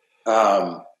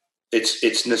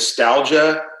 it's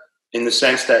nostalgia in the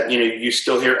sense that, you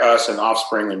still hear us and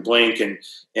Offspring and Blink and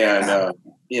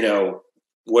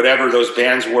whatever those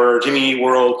bands were, Jimmy Eat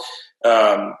World.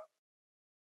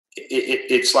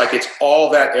 It's like, it's all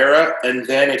that era. And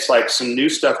then it's like some new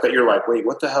stuff that you're like, wait,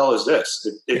 what the hell is this?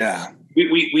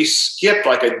 We skipped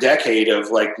like a decade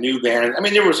of like new bands. I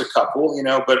mean, there was a couple,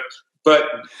 but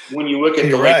when you look at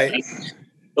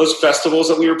those festivals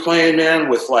that we were playing, man,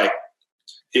 with like,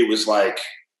 it was like,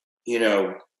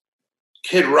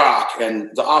 Kid Rock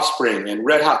and The Offspring and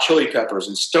Red Hot Chili Peppers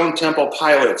and Stone Temple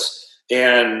Pilots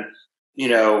and,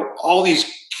 all these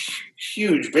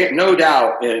huge bands, No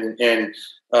Doubt and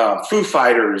Foo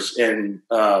Fighters and,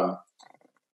 and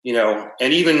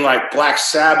even like Black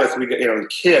Sabbath, we got,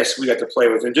 Kiss, we got to play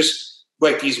with, and just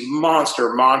like these monster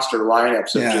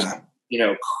lineups of just,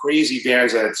 crazy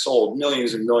bands that had sold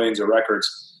millions and millions of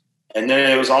records. And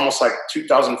then it was almost like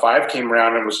 2005 came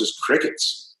around and it was just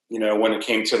crickets, you know, when it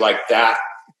came to like that,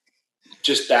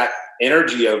 just that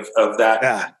energy of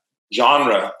that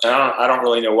genre. I don't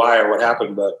really know why or what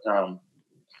happened, but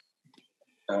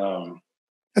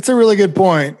that's a really good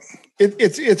point.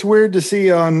 It's weird to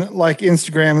see on like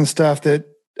Instagram and stuff that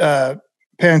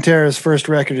Pantera's first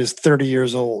record is 30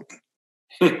 years old.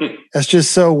 That's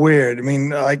just so weird. I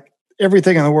mean, like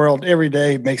everything in the world every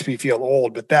day makes me feel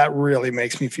old, but that really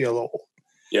makes me feel old.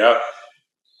 Yeah.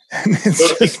 And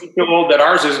it's just feel old that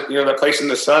ours is, you know, that Place in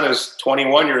the Sun is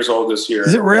 21 years old this year.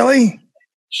 Is it really?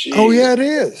 Jeez. Oh yeah, it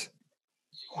is.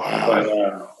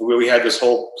 Wow. But we had this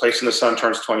whole Place in the Sun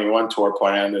turns 21 tour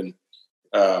planned, and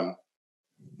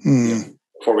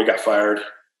before we got fired,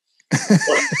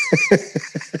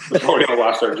 before we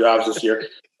lost our jobs this year.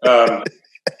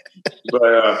 But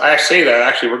I say that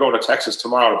actually we're going to Texas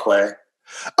tomorrow to play.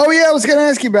 Oh yeah, I was going to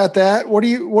ask you about that. What are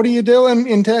you doing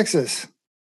in Texas?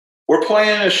 We're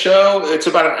playing a show. It's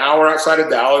about an hour outside of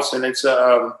Dallas, and it's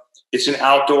an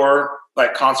outdoor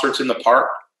like concerts in the park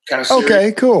kind of series.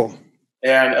 Okay, cool.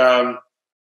 And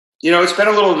you know, it's been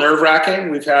a little nerve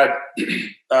wracking. We've had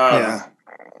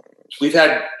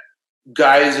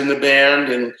guys in the band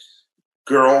and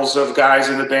girls of guys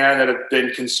in the band that have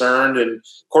been concerned, and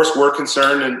of course we're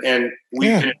concerned, and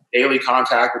we've been in daily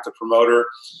contact with the promoter.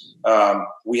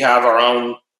 We have our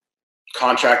own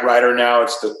contract writer now.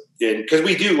 Because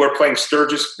we're playing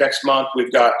Sturgis next month.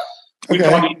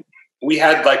 We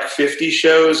had like 50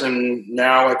 shows, and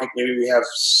now I think maybe we have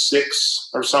 6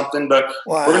 or something, but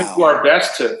we're going to do our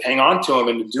best to hang on to them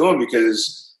and to do them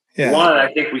because one,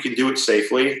 I think we can do it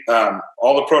safely.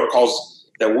 All the protocols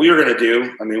that we're going to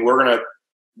do, I mean,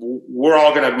 we're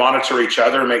all going to monitor each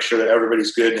other and make sure that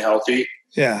everybody's good and healthy.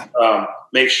 Yeah.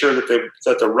 Make sure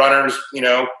that the runners, you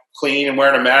know, clean and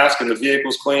wearing a mask, and the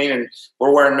vehicle's clean, and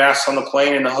we're wearing masks on the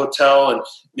plane in the hotel, and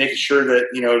making sure that,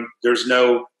 you know, there's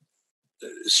no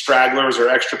stragglers or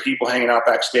extra people hanging out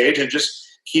backstage, and just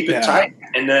keep it tight.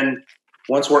 And then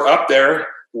once we're up there,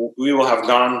 we will have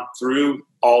gone through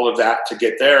all of that to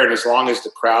get there. And as long as the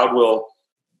crowd will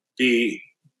be,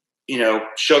 you know,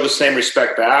 show the same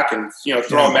respect back, and, you know,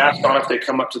 throw a mask on if they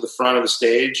come up to the front of the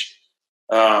stage.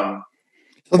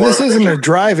 So this isn't a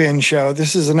drive-in show.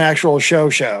 This is an actual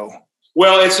show.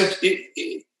 Well, it's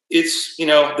you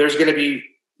know, there's going to be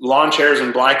lawn chairs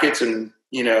and blankets, and,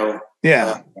 you know,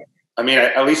 I mean,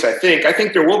 at least I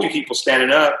think there will be people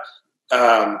standing up.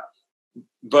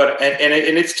 But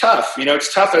it's tough. You know,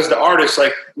 it's tough as the artist.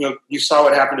 Like, you know, you saw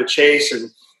what happened to Chase, and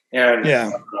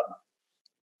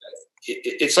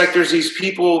it's like there's these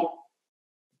people.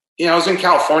 You know, I was in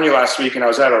California last week, and I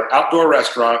was at an outdoor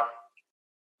restaurant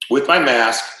with my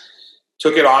mask.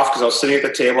 Took it off because I was sitting at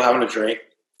the table having a drink.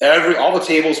 All the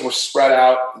tables were spread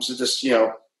out. It was just,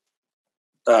 you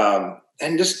know,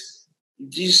 and just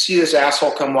you see this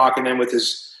asshole come walking in with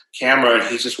his camera, and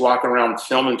he's just walking around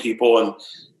filming people,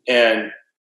 and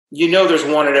you know, there's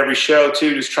one at every show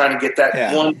too, just trying to get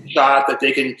that one shot that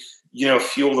they can, you know,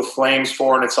 fuel the flames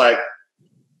for. And it's like,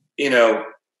 you know,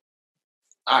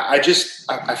 I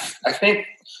think,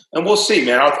 and we'll see,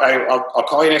 man. I'll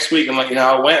call you next week and let you know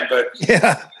how it went. But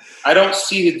I don't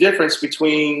see the difference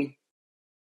between,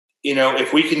 you know,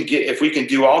 if we can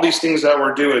do all these things that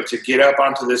we're doing to get up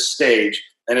onto this stage,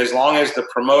 and as long as the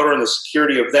promoter and the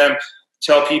security of them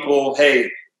tell people, hey,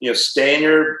 you know, stay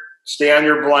on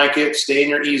your blanket, stay in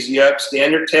your easy up, stay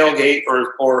on your tailgate,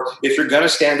 or if you're going to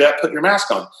stand up, put your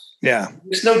mask on. Yeah.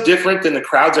 It's no different than the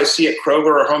crowds I see at Kroger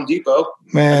or Home Depot.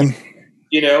 Man. I mean,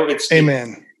 you know,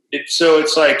 amen. So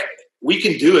it's like, we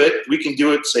can do it. We can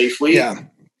do it safely. Yeah.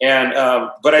 And,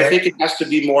 but I think it has to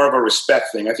be more of a respect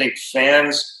thing. I think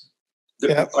fans,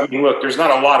 I mean, look, there's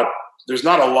not a lot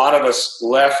of us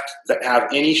left that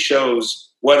have any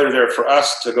shows, whether they're for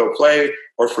us to go play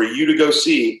or for you to go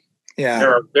see. Yeah.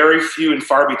 There are very few and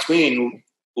far between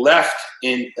left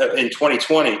in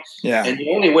 2020. Yeah. And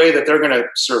the only way that they're going to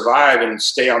survive and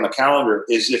stay on the calendar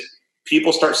is if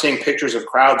people start seeing pictures of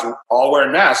crowds all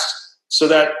wearing masks, so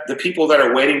that the people that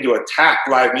are waiting to attack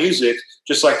live music,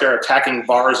 just like they're attacking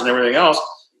bars and everything else,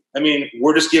 I mean,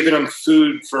 we're just giving them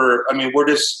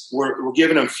we're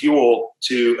giving them fuel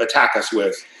to attack us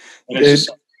with. And it's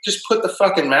just put the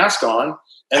fucking mask on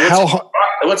and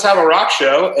let's have a rock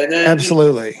show. And then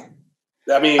absolutely.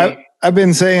 I mean, I've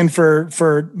been saying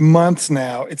for months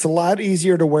now, it's a lot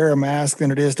easier to wear a mask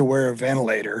than it is to wear a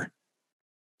ventilator.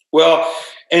 Well,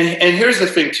 and here's the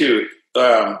thing too.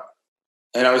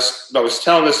 And I was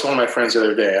telling this to one of my friends the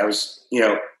other day.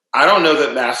 I don't know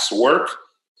that masks work.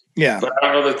 Yeah. But I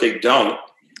don't know that they don't.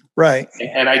 Right.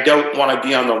 And I don't want to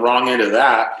be on the wrong end of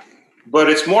that. but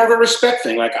it's more of a respect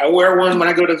thing. Like I wear one when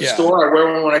I go to the store. I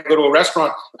wear one when I go to a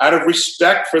restaurant out of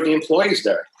respect for the employees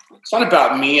there. It's not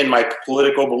about me and my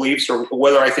political beliefs or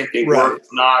whether I think they work or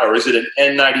not, or is it an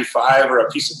N95 or a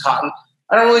piece of cotton.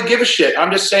 I don't really give a shit.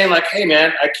 I'm just saying like, hey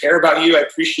man, I care about you. I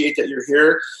appreciate that you're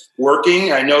here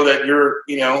working. I know that you're,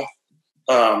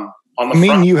 on the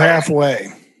meeting you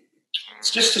halfway.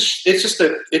 It's just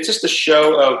a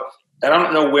show of, and I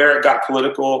don't know where it got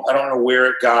political. I don't know where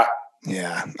it got.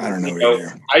 Yeah, I don't know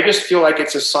either. I just feel like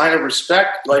it's a sign of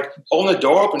respect, like holding the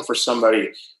door open for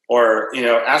somebody, or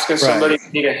asking somebody to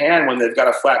need a hand when they've got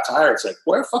a flat tire. It's like,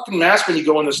 wear a fucking mask when you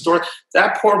go in the store.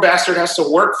 That poor bastard has to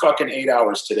work fucking 8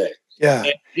 hours today. Yeah,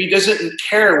 and he doesn't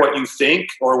care what you think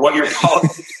or what your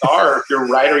politics are, or if you're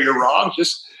right or you're wrong.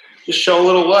 Just show a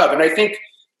little love. And I think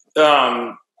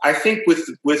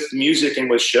with music and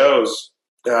with shows,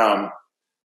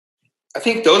 I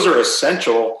think those are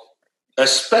essential,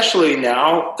 especially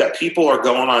now that people are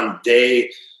going on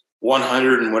day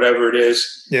 100 and whatever it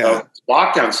is of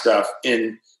lockdown stuff.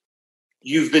 And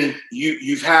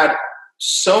you've had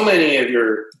so many of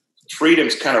your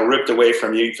freedoms kind of ripped away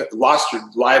from you. You've lost your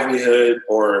livelihood,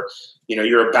 or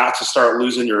you're about to start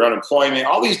losing your unemployment,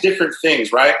 all these different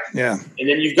things, right? Yeah. And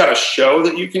then you've got a show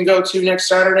that you can go to next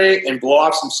Saturday and blow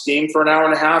off some steam for an hour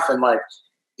and a half. And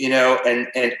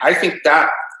and I think that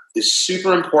is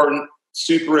super important,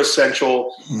 super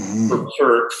essential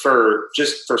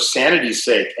for sanity's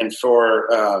sake, and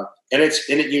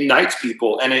it unites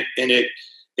people, and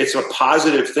it's a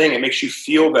positive thing. It makes you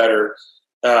feel better.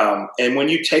 And when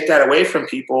you take that away from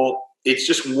people, it's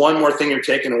just one more thing you're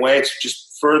taking away. It's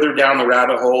just further down the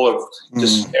rabbit hole of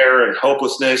despair and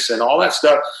hopelessness and all that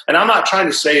stuff. And I'm not trying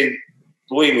to say,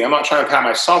 believe me, I'm not trying to pat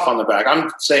myself on the back.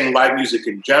 I'm saying live music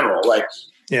in general. Like,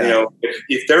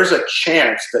 if there's a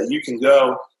chance that you can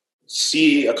go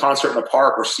see a concert in a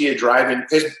park or see a drive-in,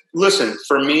 listen,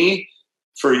 for me,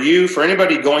 for you, for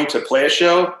anybody going to play a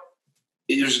show,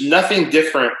 there's nothing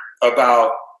different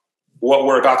about what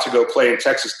we're about to go play in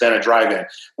Texas than a drive-in.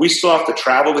 We still have to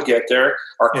travel to get there.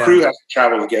 Our crew has to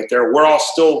travel to get there. We're all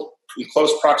still in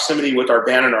close proximity with our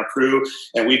band and our crew,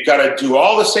 and we've got to do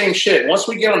all the same shit. Once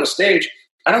we get on the stage,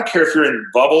 I don't care if you're in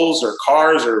bubbles or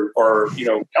cars or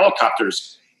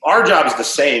helicopters. Our job is the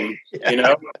same,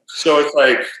 So it's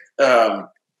like,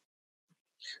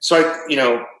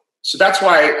 so that's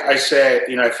why I say,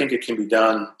 I think it can be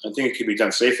done. I think it can be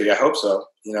done safely. I hope so,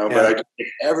 but I think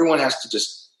everyone has to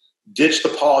just ditch the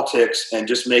politics and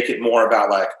just make it more about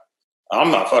like,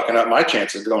 I'm not fucking up my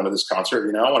chances of going to this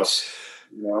concert. I want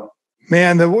to,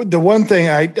 Man, the one thing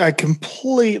I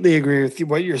completely agree with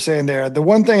what you're saying there. The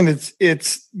one thing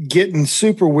it's getting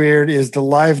super weird is the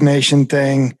Live Nation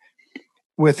thing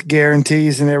with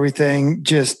guarantees and everything,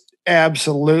 just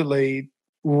absolutely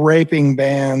raping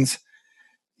bands,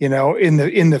 in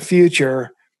the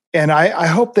future. And I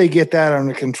hope they get that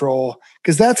under control,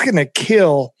 because that's going to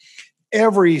kill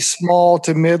every small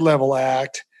to mid-level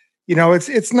act.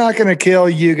 It's not going to kill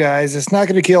you guys. It's not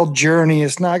going to kill Journey.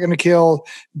 It's not going to kill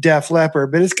Def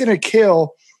Leppard, but it's going to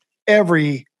kill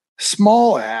every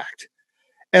small act.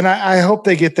 And I hope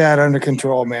they get that under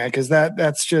control, man, because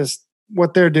that's just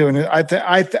what they're doing.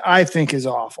 I think is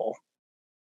awful.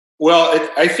 Well,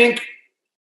 I think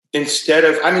instead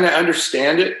of, I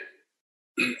understand it,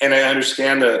 and I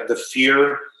understand the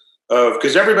fear of,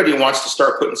 because everybody wants to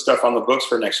start putting stuff on the books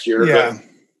for next year. Yeah. But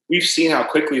we've seen how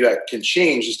quickly that can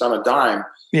change just on a dime.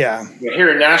 Yeah. Here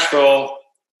in Nashville,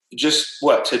 just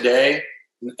today,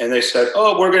 and they said,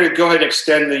 "Oh, we're going to go ahead and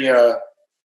extend the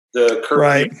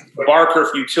curfew, the bar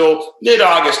curfew till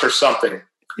mid-August or something."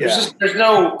 Yeah. There's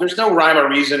no rhyme or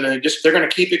reason, and they're going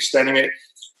to keep extending it.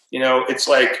 It's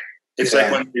like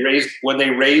when they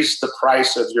raise the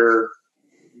price of your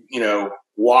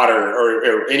water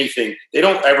or anything, they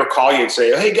don't ever call you and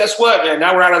say, "Hey, guess what, man?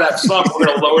 Now we're out of that slump. We're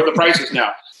going to lower the prices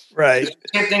now." Right. It's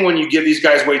the same thing when you give these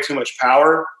guys way too much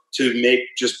power to make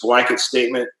just blanket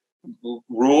statement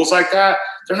rules like that.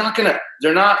 They're not gonna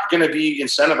be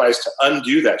incentivized to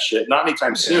undo that shit. Not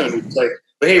anytime soon. It's like,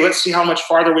 but hey, let's see how much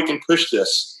farther we can push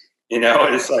this. And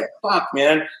it's like, fuck,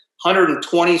 man,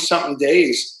 120 something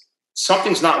days.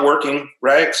 Something's not working,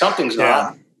 right? Something's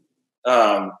not.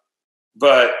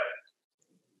 But.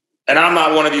 And I'm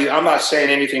not one of these. I'm not saying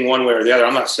anything one way or the other.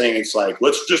 I'm not saying it's like,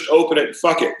 let's just open it and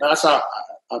fuck it. No, that's not.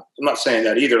 I'm not saying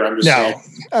that either. I'm just saying.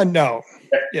 No.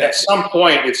 At some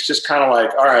point, it's just kind of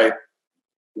like, all right,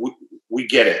 we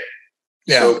get it.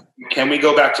 Yeah. So can we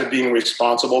go back to being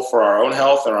responsible for our own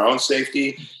health and our own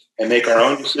safety and make our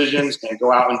own decisions and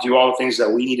go out and do all the things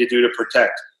that we need to do to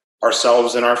protect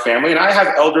ourselves and our family? And I have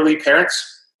elderly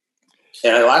parents.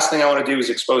 And the last thing I want to do is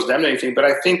expose them to anything. But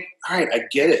I think, all right, I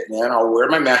get it, man. I'll wear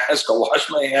my mask. I'll wash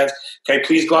my hands. Can I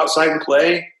please go outside and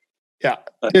play? Yeah,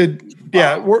 dude.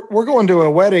 Yeah, we're going to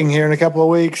a wedding here in a couple of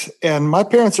weeks, and my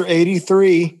parents are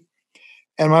 83,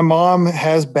 and my mom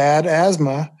has bad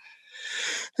asthma.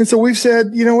 And so we've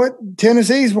said, you know what?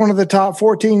 Tennessee is one of the top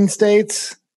 14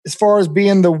 states as far as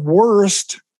being the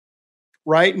worst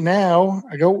right now.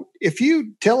 I go, if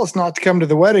you tell us not to come to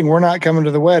the wedding, we're not coming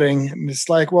to the wedding. And it's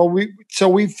like, well,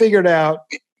 we figured out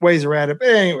ways around it. But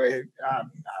anyway, I don't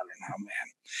know, man.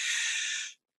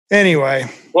 Anyway.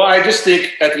 Well, I just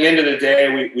think at the end of the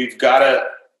day,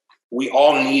 we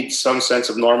all need some sense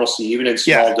of normalcy, even in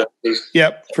small doses.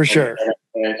 Yep, for sure.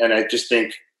 And I just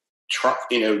think,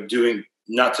 doing,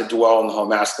 not to dwell on the whole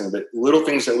mask thing, but little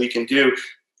things that we can do.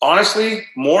 Honestly,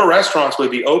 more restaurants would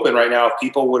be open right now if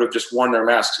people would have just worn their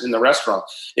masks in the restaurant.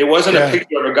 It wasn't a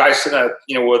picture of a guy sitting,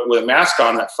 with a mask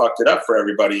on that fucked it up for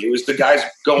everybody. It was the guys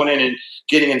going in and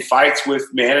getting in fights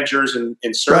with managers and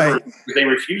servers because they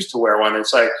refused to wear one.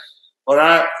 It's like,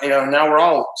 well, now we're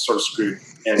all sort of screwed.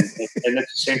 And it's the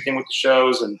same thing with the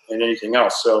shows and anything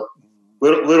else. So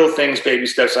little things, baby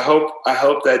steps. I hope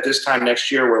that this time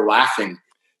next year we're laughing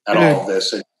at all of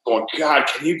this and going, God,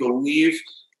 can you believe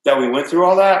that we went through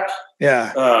all that?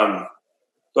 Yeah.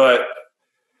 But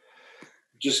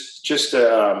just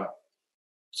a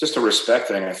respect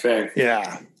thing, I think.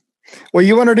 Yeah. Well,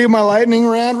 you want to do my lightning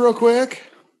round real quick?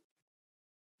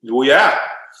 Well, yeah.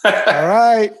 All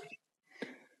right.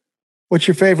 What's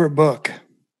your favorite book?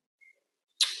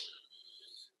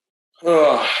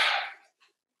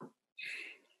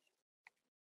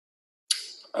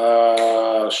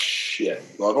 Shit.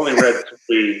 Well, I've only read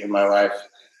 3 in my life.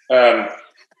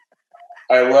 I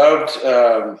loved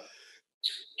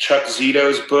Chuck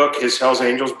Zito's book, his Hell's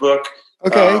Angels book.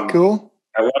 Okay, cool.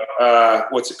 I love,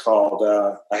 what's it called?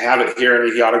 I have it here,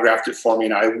 and he autographed it for me,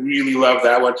 and I really love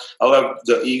that one. I love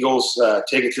the Eagles,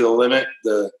 Take It to the Limit,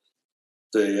 the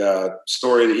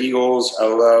story of the Eagles. I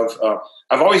love,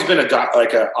 I've always been an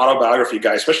autobiography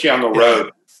guy, especially on the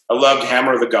road. I loved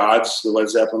Hammer of the Gods, the Led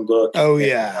Zeppelin book. Oh,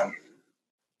 yeah.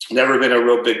 Never been a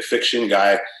real big fiction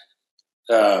guy.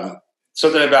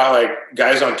 Something about like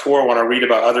guys on tour want to read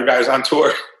about other guys on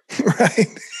tour. Right.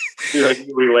 You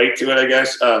relate to it, I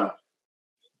guess.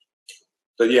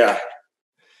 But yeah.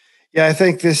 Yeah, I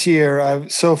think this year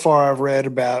I've read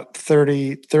about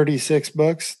 36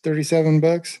 books, 37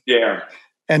 books. Yeah.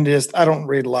 And I don't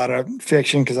read a lot of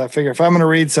fiction because I figure if I'm going to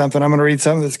read something, I'm going to read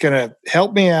something that's going to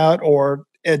help me out or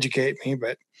educate me.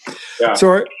 But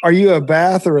so are you a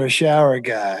bath or a shower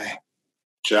guy?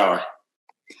 Shower.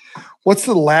 What's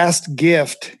the last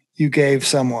gift you gave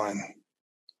someone?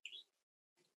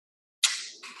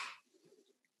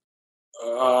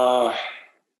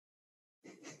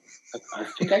 I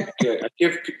think I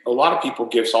give a lot of people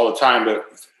gifts all the time, but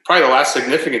probably the last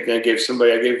significant thing I gave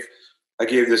somebody, I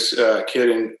gave this kid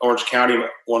in Orange County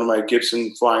one of my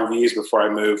Gibson Flying V's before I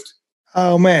moved.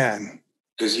 Oh man,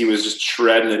 because he was just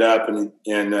shredding it up, and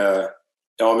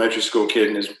elementary school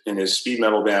kid in his speed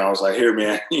metal band. I was like, here,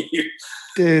 man,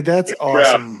 dude, that's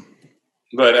awesome.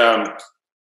 But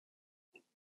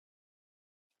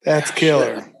that's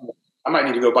killer. Shit. I might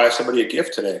need to go buy somebody a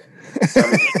gift today.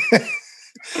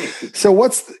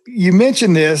 So you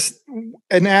mentioned this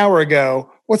an hour ago.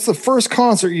 What's the first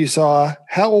concert you saw?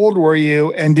 How old were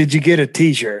you? And did you get a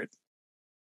t-shirt?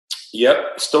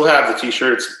 Yep. Still have the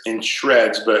t-shirts in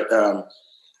shreds, but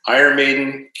Iron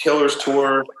Maiden Killers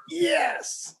Tour.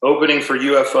 Yes. Opening for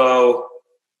UFO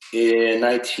in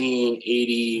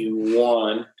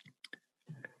 1981.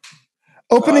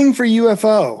 Opening for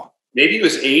UFO. Maybe it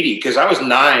was 80 because I was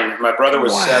 9. My brother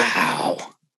was 7.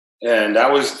 And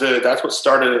that's what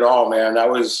started it all, man. That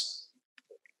was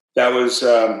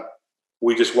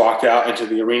we just walked out into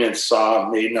the arena and saw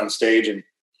Maiden on stage, and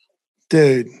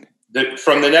dude,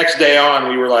 from the next day on,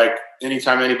 we were like,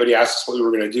 anytime anybody asked us what we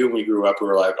were going to do when we grew up, we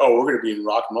were like, oh, we're going to be in a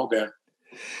rock and roll band.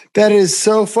 That is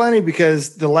so funny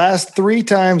because the last 3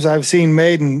 times I've seen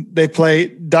Maiden, they play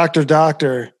Dr.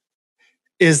 Doctor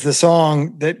is the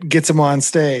song that gets them on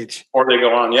stage. Or they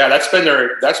go on. Yeah, that's been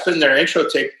their intro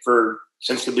tape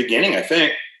since the beginning, I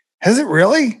think. Has it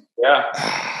really?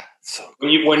 Yeah.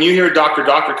 When you hear Dr.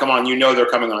 Doctor come on, you know they're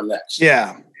coming on next.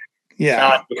 Yeah.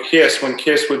 Yeah. With Kiss, when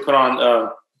Kiss would put on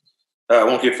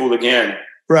Won't Get Fooled Again.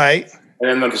 Right.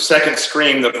 And then the second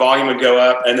scream, the volume would go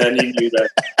up, and then you knew that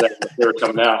they were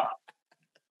coming out.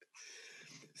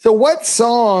 So what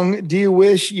song do you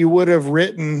wish you would have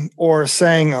written or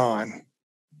sang on?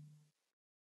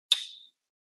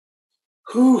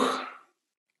 Whew.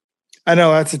 I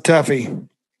know that's a toughie.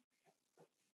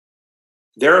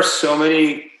 There are so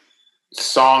many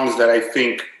songs that I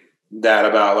think that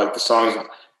about, like the songs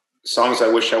I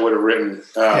wish I would have written.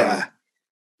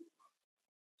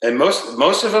 And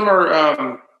most of them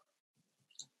are.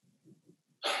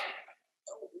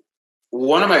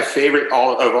 One of my favorite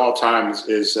of all times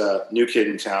is New Kid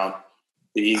in Town,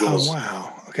 the Eagles. Oh,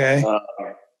 wow. Okay.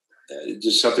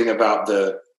 Just something about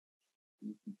the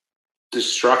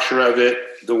structure of it,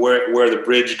 where the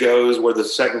bridge goes, where the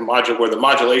second where the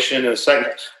modulation and the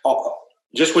second.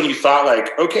 Just when you thought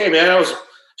like, okay, man, that was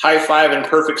high five and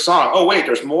perfect song. Oh wait,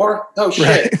 there's more. Oh shit.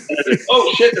 Right.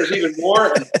 Oh shit, there's even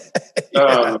more.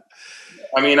 And,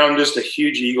 I mean, I'm just a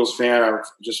huge Eagles fan. I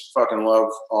just fucking love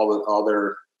all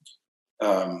their.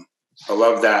 I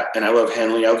love that, and I love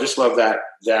Henley. I just love that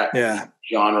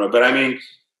genre. But I mean,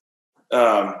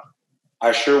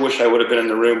 I sure wish I would have been in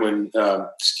the room when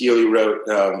Steely wrote,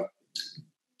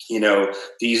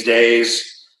 These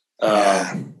Days,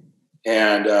 and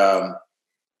or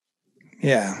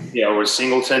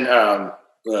Singleton,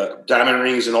 Diamond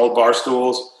Rings and Old Bar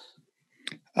Stools.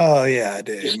 Oh yeah, I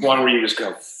did. Just one where you just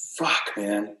go, fuck,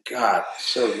 man, God,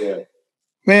 so good.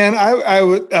 Man, I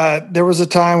would. There was a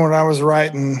time when I was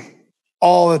writing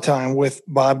all the time with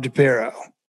Bob DiPiero,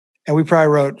 and we probably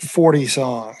wrote 40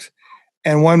 songs.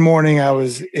 And one morning I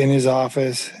was in his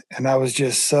office, and I was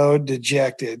just so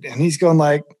dejected. And he's going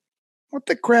like, "What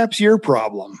the crap's your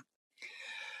problem?"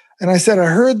 And I said, "I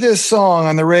heard this song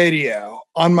on the radio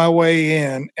on my way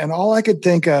in, and all I could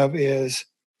think of is,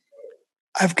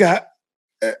 I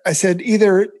said,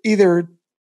 either."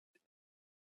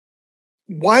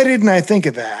 Why didn't I think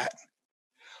of that?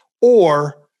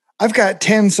 Or I've got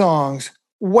 10 songs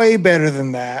way better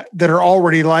than that are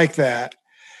already like that.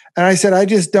 And I said, I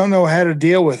just don't know how to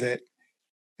deal with it.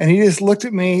 And he just looked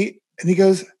at me and he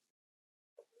goes,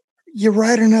 you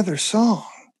write another song.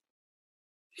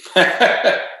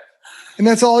 And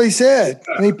that's all he said.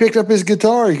 And he picked up his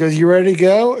guitar. He goes, you ready to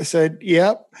go? I said,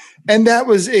 yep. And that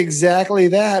was exactly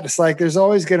that. It's like, there's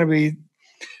always going to be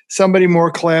somebody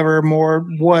more clever, more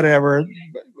whatever.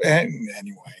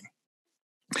 Anyway.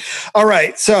 All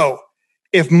right. So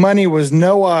if money was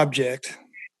no object,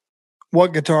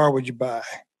 what guitar would you buy?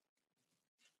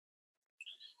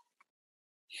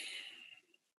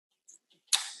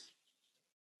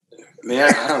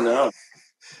 Man, I don't know.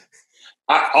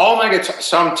 All my guitars.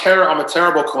 So I'm a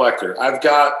terrible collector. I've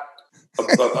got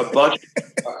a bunch.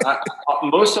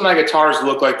 Most of my guitars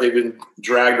look like they've been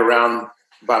dragged around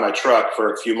by my truck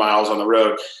for a few miles on the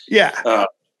road. Yeah.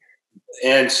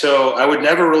 And so I would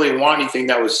never really want anything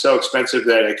that was so expensive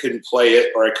that I couldn't play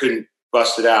it or I couldn't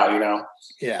bust it out,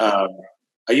 Yeah.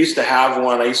 I used to have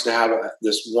one. I used to have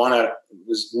this one. It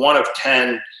was one of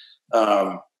 10.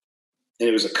 And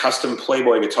it was a custom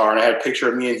Playboy guitar. And I had a picture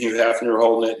of me and Hugh Hefner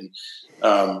holding it.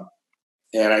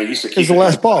 And I used to keep it. It was a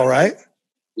Les Paul, right? It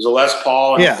was a Les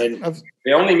Paul. And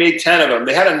they only made 10 of them.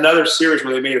 They had another series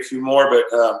where they made a few more, but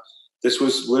this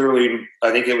was literally, I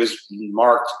think it was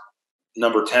marked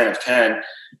number 10 of 10.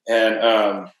 And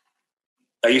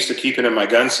I used to keep it in my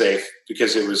gun safe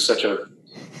because it was such a,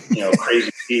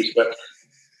 crazy piece.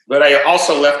 But I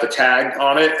also left the tag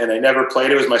on it and I never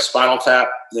played it. It was my Spinal Tap,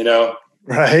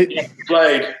 Right. Yeah,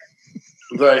 played.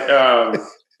 But I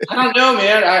don't know,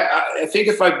 man. I think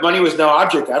if my money was no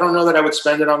object, I don't know that I would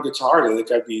spend it on guitar. I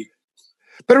think I'd be.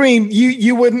 But I mean,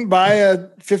 you wouldn't buy a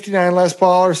 59 Les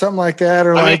Paul or something like that,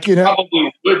 or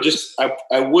probably would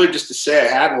I would just to say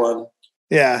I had one.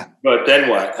 Yeah. But then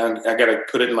what? I got to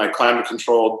put it in my climate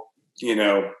controlled,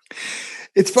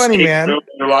 It's funny, man.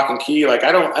 Under lock and key. Like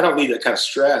I don't need that kind of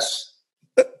stress.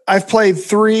 I've played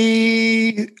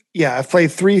three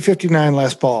 59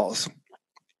 Les Pauls,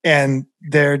 and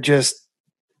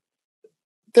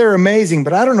they're amazing,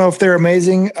 but I don't know if they're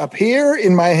amazing up here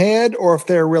in my head or if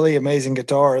they're really amazing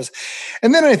guitars.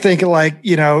 And then I think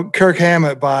Kirk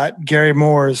Hammett bought Gary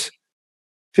Moore's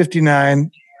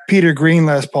 59 Peter Green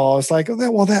Les Paul. It's like,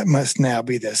 well, that must now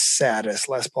be the saddest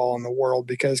Les Paul in the world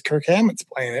because Kirk Hammett's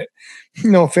playing it.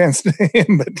 No offense to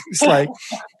him, but it's like,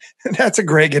 that's a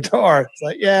great guitar. It's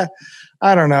like, yeah,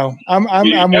 I don't know. I'm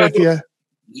with you.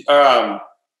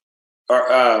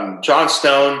 John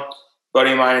Stone,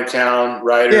 buddy of mine in town,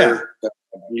 writer,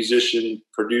 musician,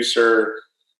 producer.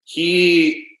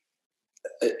 He,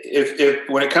 if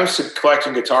when it comes to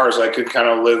collecting guitars, I could kind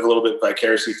of live a little bit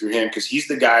vicariously through him because he's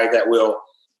the guy that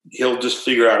he'll just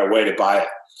figure out a way to buy it.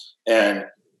 And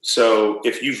so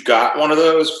if you've got one of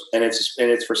those and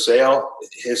it's for sale,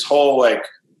 his whole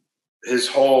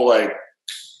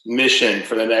mission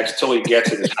for the next till he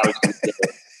gets it is how he's going to do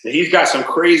it. And he's got some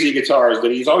crazy guitars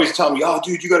that he's always telling me, "Oh,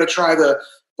 dude, you got to try the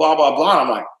blah blah blah." I'm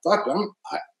like, "Fuck,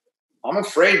 I'm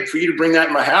afraid for you to bring that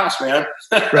in my house, man."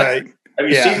 Right. Have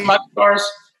you seen my scars?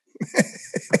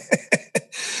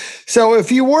 So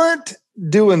if you weren't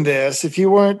doing this, if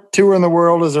you weren't touring the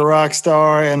world as a rock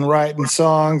star and writing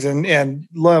songs and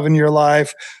loving your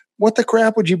life, what the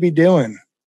crap would you be doing?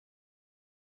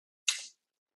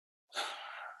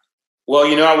 Well,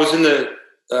 I was in the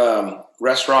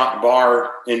restaurant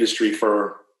bar industry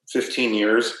for 15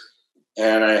 years,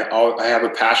 and I have a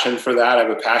passion for that. I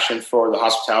have a passion for the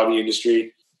hospitality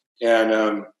industry,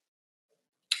 and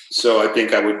so I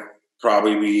think I would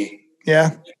probably be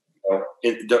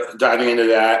diving into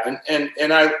that. And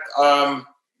I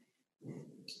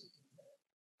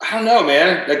don't know,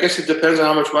 man. I guess it depends on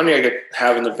how much money I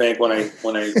have in the bank when I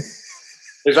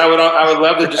because I would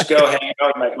love to just go hang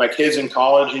out with my kids in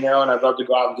college, and I'd love to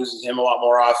go out and visit him a lot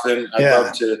more often. I'd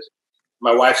love to.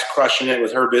 My wife's crushing it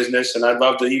with her business, and I'd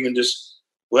love to even just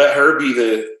let her be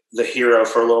the hero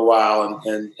for a little while,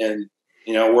 and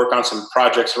work on some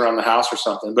projects around the house or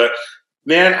something. But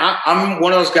man, I'm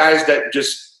one of those guys that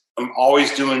I'm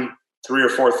always doing 3 or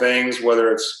 4 things,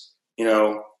 whether it's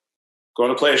going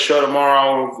to play a show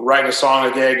tomorrow, writing a song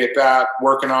a day, get back,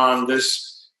 working on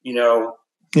this,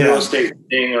 real estate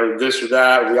thing or this or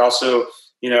that. We also,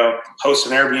 host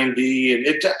an Airbnb, and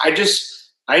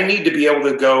I need to be able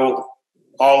to go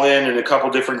all in a couple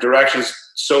different directions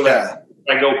so that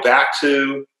when I go back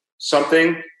to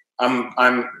something,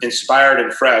 I'm inspired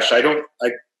and fresh. I don't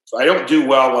do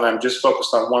well when I'm just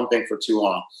focused on one thing for too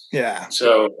long. Yeah.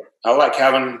 So I like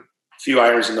having a few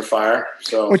irons in the fire.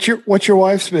 So what's your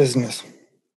wife's business?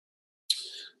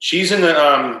 She's in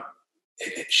the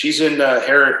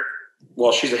hair.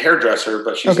 Well, she's a hairdresser,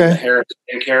 but she's in the hair and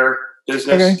skincare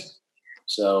business. Okay.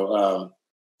 So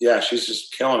she's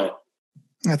just killing it.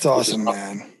 That's awesome,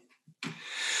 man.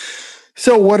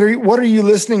 So what are you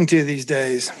listening to these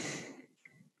days?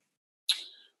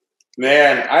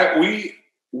 Man,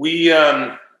 we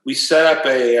set up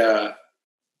a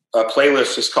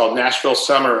playlist just called Nashville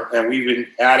Summer, and we've been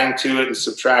adding to it and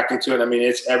subtracting to it. I mean,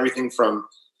 it's everything from,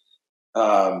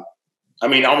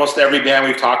 almost every band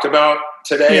we've talked about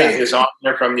today is on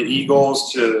there, from the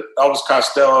Eagles to Elvis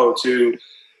Costello to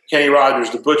Kenny Rogers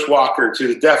to Butch Walker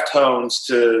to the Deftones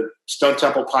to Stone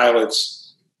Temple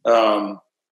Pilots. All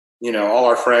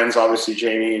our friends, obviously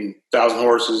Jamie and Thousand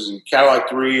Horses and Cadillac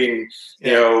 3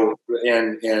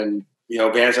 and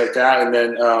bands like that. And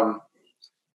then,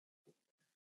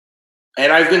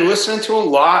 and I've been listening to a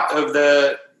lot of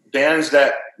the bands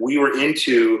that we were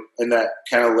into in that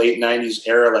kind of late 90s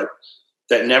era, like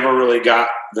that never really got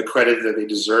the credit that they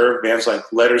deserve. Bands like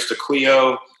Letters to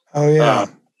Cleo. Oh yeah.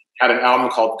 Had an album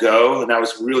called Go, and that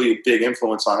was really a big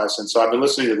influence on us. And so I've been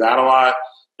listening to that a lot.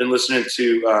 Been listening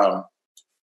to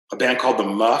a band called The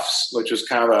Muffs, which was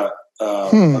kind of a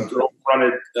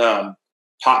girl-fronted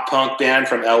pop punk band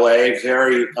from LA,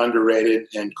 very underrated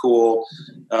and cool.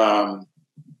 And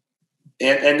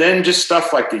then just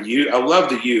stuff like the Used. I love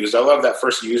the Used. I love that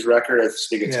first Used record. I just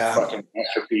think it's a fucking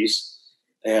masterpiece.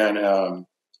 And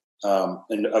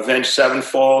Avenged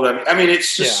Sevenfold. I mean,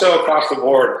 it's just so across the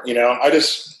board.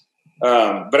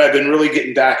 But I've been really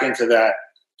getting back into that.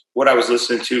 What I was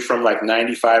listening to from like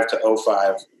 95 to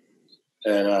 05.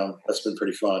 And that's been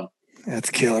pretty fun. That's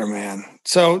killer, man.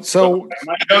 So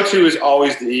my go-to is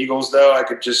always the Eagles, though. I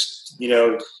could just,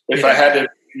 if I had to,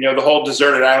 the whole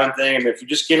Deserted Island thing. I mean, if you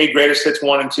just give me Greatest Hits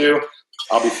 1 and 2,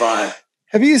 I'll be fine.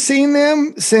 Have you seen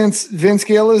them since Vince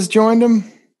Gill has joined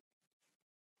them?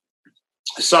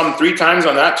 I saw him 3 times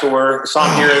on that tour. I saw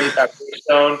him here at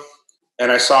Bridgestone,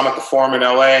 and I saw him at the Forum in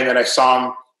LA, and then I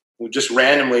saw him just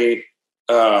randomly.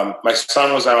 My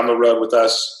son was out on the road with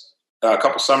us a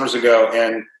couple summers ago,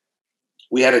 and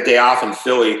we had a day off in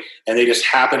Philly, and they just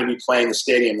happened to be playing the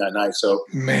stadium that night. So,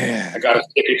 man, I got a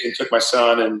ticket and took my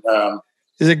son. And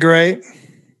is it great?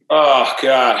 Oh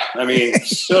God, I mean,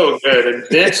 so good. And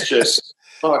Vince just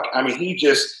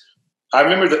I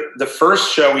remember the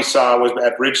first show we saw was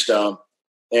at Bridgestone,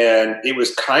 and it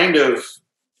was kind of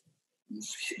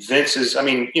Vince's. I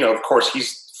mean, of course,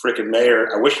 he's freaking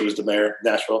mayor. I wish he was the mayor of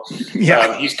Nashville.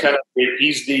 Yeah, he's the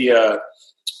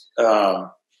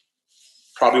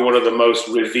probably one of the most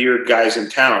revered guys in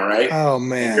town, right? Oh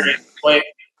man, play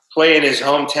in his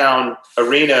hometown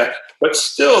arena, but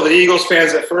still, the Eagles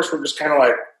fans at first were just kind of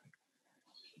like,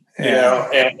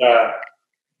 and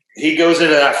he goes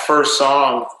into that first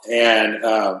song, and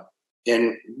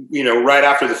right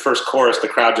after the first chorus, the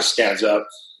crowd just stands up.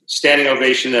 Standing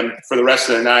ovation, and for the rest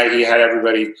of the night, he had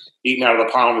everybody eating out of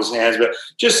the palm of his hands. But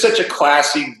just such a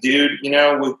classy dude,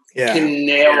 can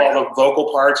nail all the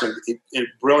vocal parts and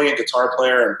brilliant guitar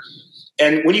player.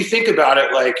 And when you think about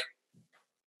it, like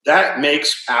that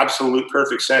makes absolute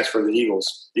perfect sense for the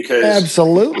Eagles because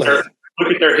absolutely they're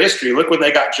look at their history. Look when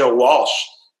they got Joe Walsh.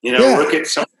 You know, look at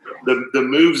some of the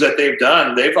moves that they've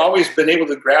done. They've always been able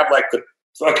to grab like the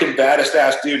fucking baddest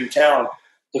ass dude in town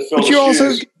to fill but the you shoes.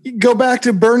 also go back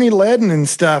to Bernie Ledden and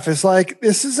stuff. It's like,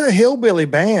 this is a hillbilly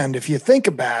band if you think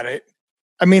about it.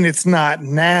 I mean, it's not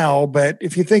now, but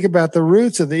if you think about the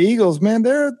roots of the Eagles, man,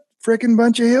 they're a freaking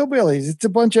bunch of hillbillies. It's a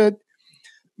bunch of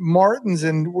Martins,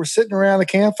 and we're sitting around the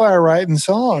campfire writing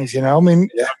songs, you know? I mean,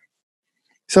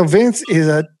 so Vince is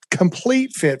a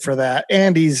complete fit for that,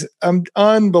 and he's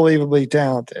unbelievably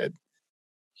talented.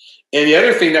 And the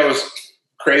other thing that was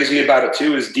crazy about it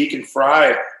too is Deacon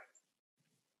Fry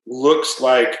looks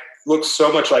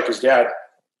so much like his dad.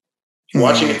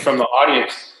 Watching it from the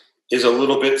audience is a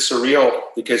little bit surreal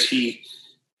because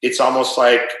it's almost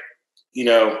like, you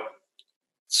know,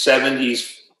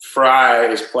 70s Fry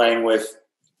is playing with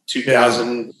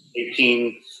 2018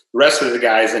 the rest of the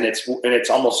guys, and it's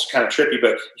almost kind of trippy,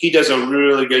 but he does a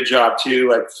really good job too,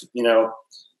 like, you know,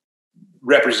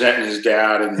 representing his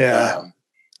dad. And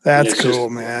that's cool,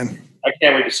 man. I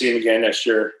can't wait to see him again next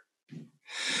year.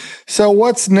 So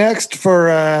what's next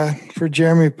for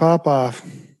Jeremy Popoff?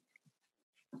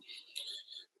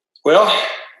 Well,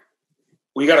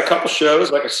 we got a couple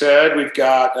shows. Like I said, we've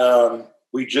got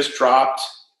we just dropped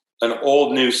an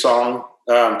old new song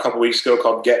a couple weeks ago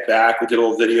called Get Back. We did a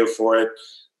little video for it.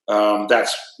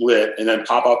 That's lit. And then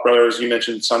Popoff Brothers, you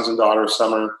mentioned Sons and Daughters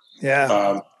Summer.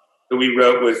 Yeah. We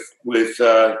wrote with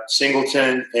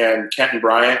Singleton and Kenton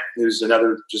Bryant, who's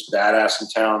another just badass in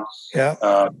town.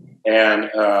 Yeah.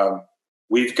 And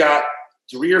we've got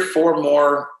 3 or 4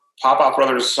 more Popoff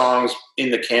Brothers songs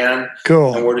in the can.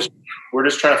 Cool. And we're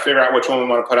just trying to figure out which one we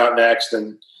want to put out next,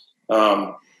 and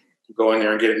go in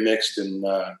there and get it mixed. And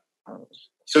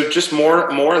so just more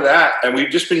of that. And we've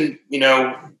just been, you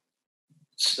know,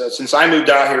 since I moved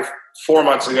out here 4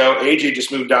 months ago, AJ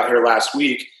just moved out here last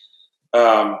week.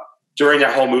 During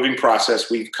that whole moving process,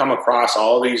 we've come across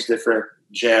all these different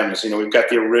gems. You know, we've got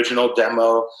the original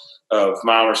demo of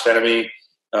Miles Fenemy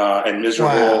and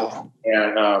Miserable. Wow.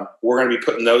 And we're going to be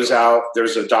putting those out.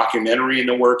 There's a documentary in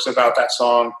the works about that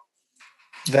song.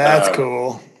 That's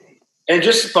cool. And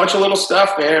just a bunch of little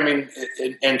stuff, man. I mean,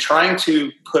 and trying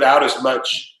to put out as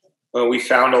much. We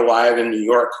found a live in New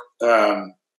York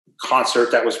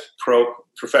concert that was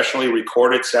professionally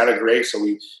recorded, sounded great. So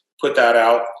we put that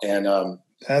out, and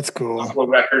that's cool. A couple of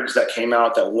records that came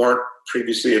out that weren't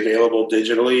previously available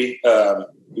digitally.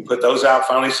 We put those out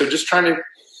finally. So just trying to,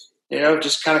 you know,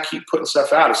 just kind of keep putting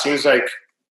stuff out. It seems like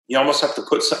you almost have to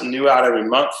put something new out every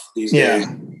month these days.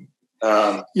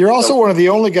 You're also one of the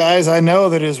only guys I know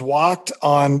that has walked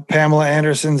on Pamela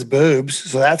Anderson's boobs.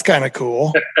 So that's kind of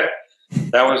cool.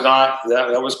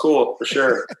 That was cool for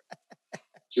sure.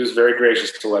 She was very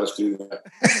gracious to let us do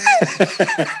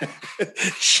that.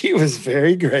 She was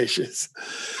very gracious.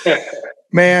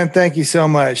 Man, thank you so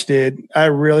much, dude. I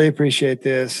really appreciate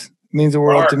this. It means the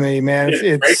world to me, man.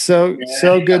 It's so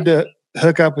good to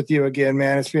hook up with you again,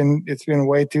 man. It's been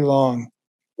way too long.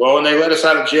 Well, when they let us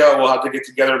out of jail, we'll have to get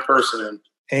together in person, and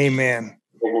amen.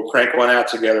 We'll crank one out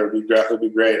together. It'll be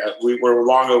great. We're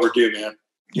long overdue, man.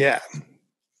 Yeah.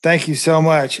 Thank you so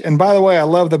much. And by the way, I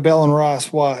love the Bell and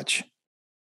Ross watch.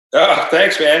 Oh,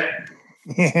 thanks, man.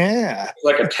 Yeah. It's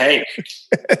like a tank.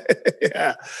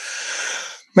 Yeah.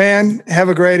 Man, have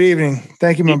a great evening.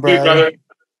 Thank you, my brother.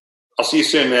 I'll see you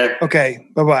soon, man. Okay.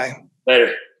 Bye-bye.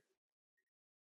 Later.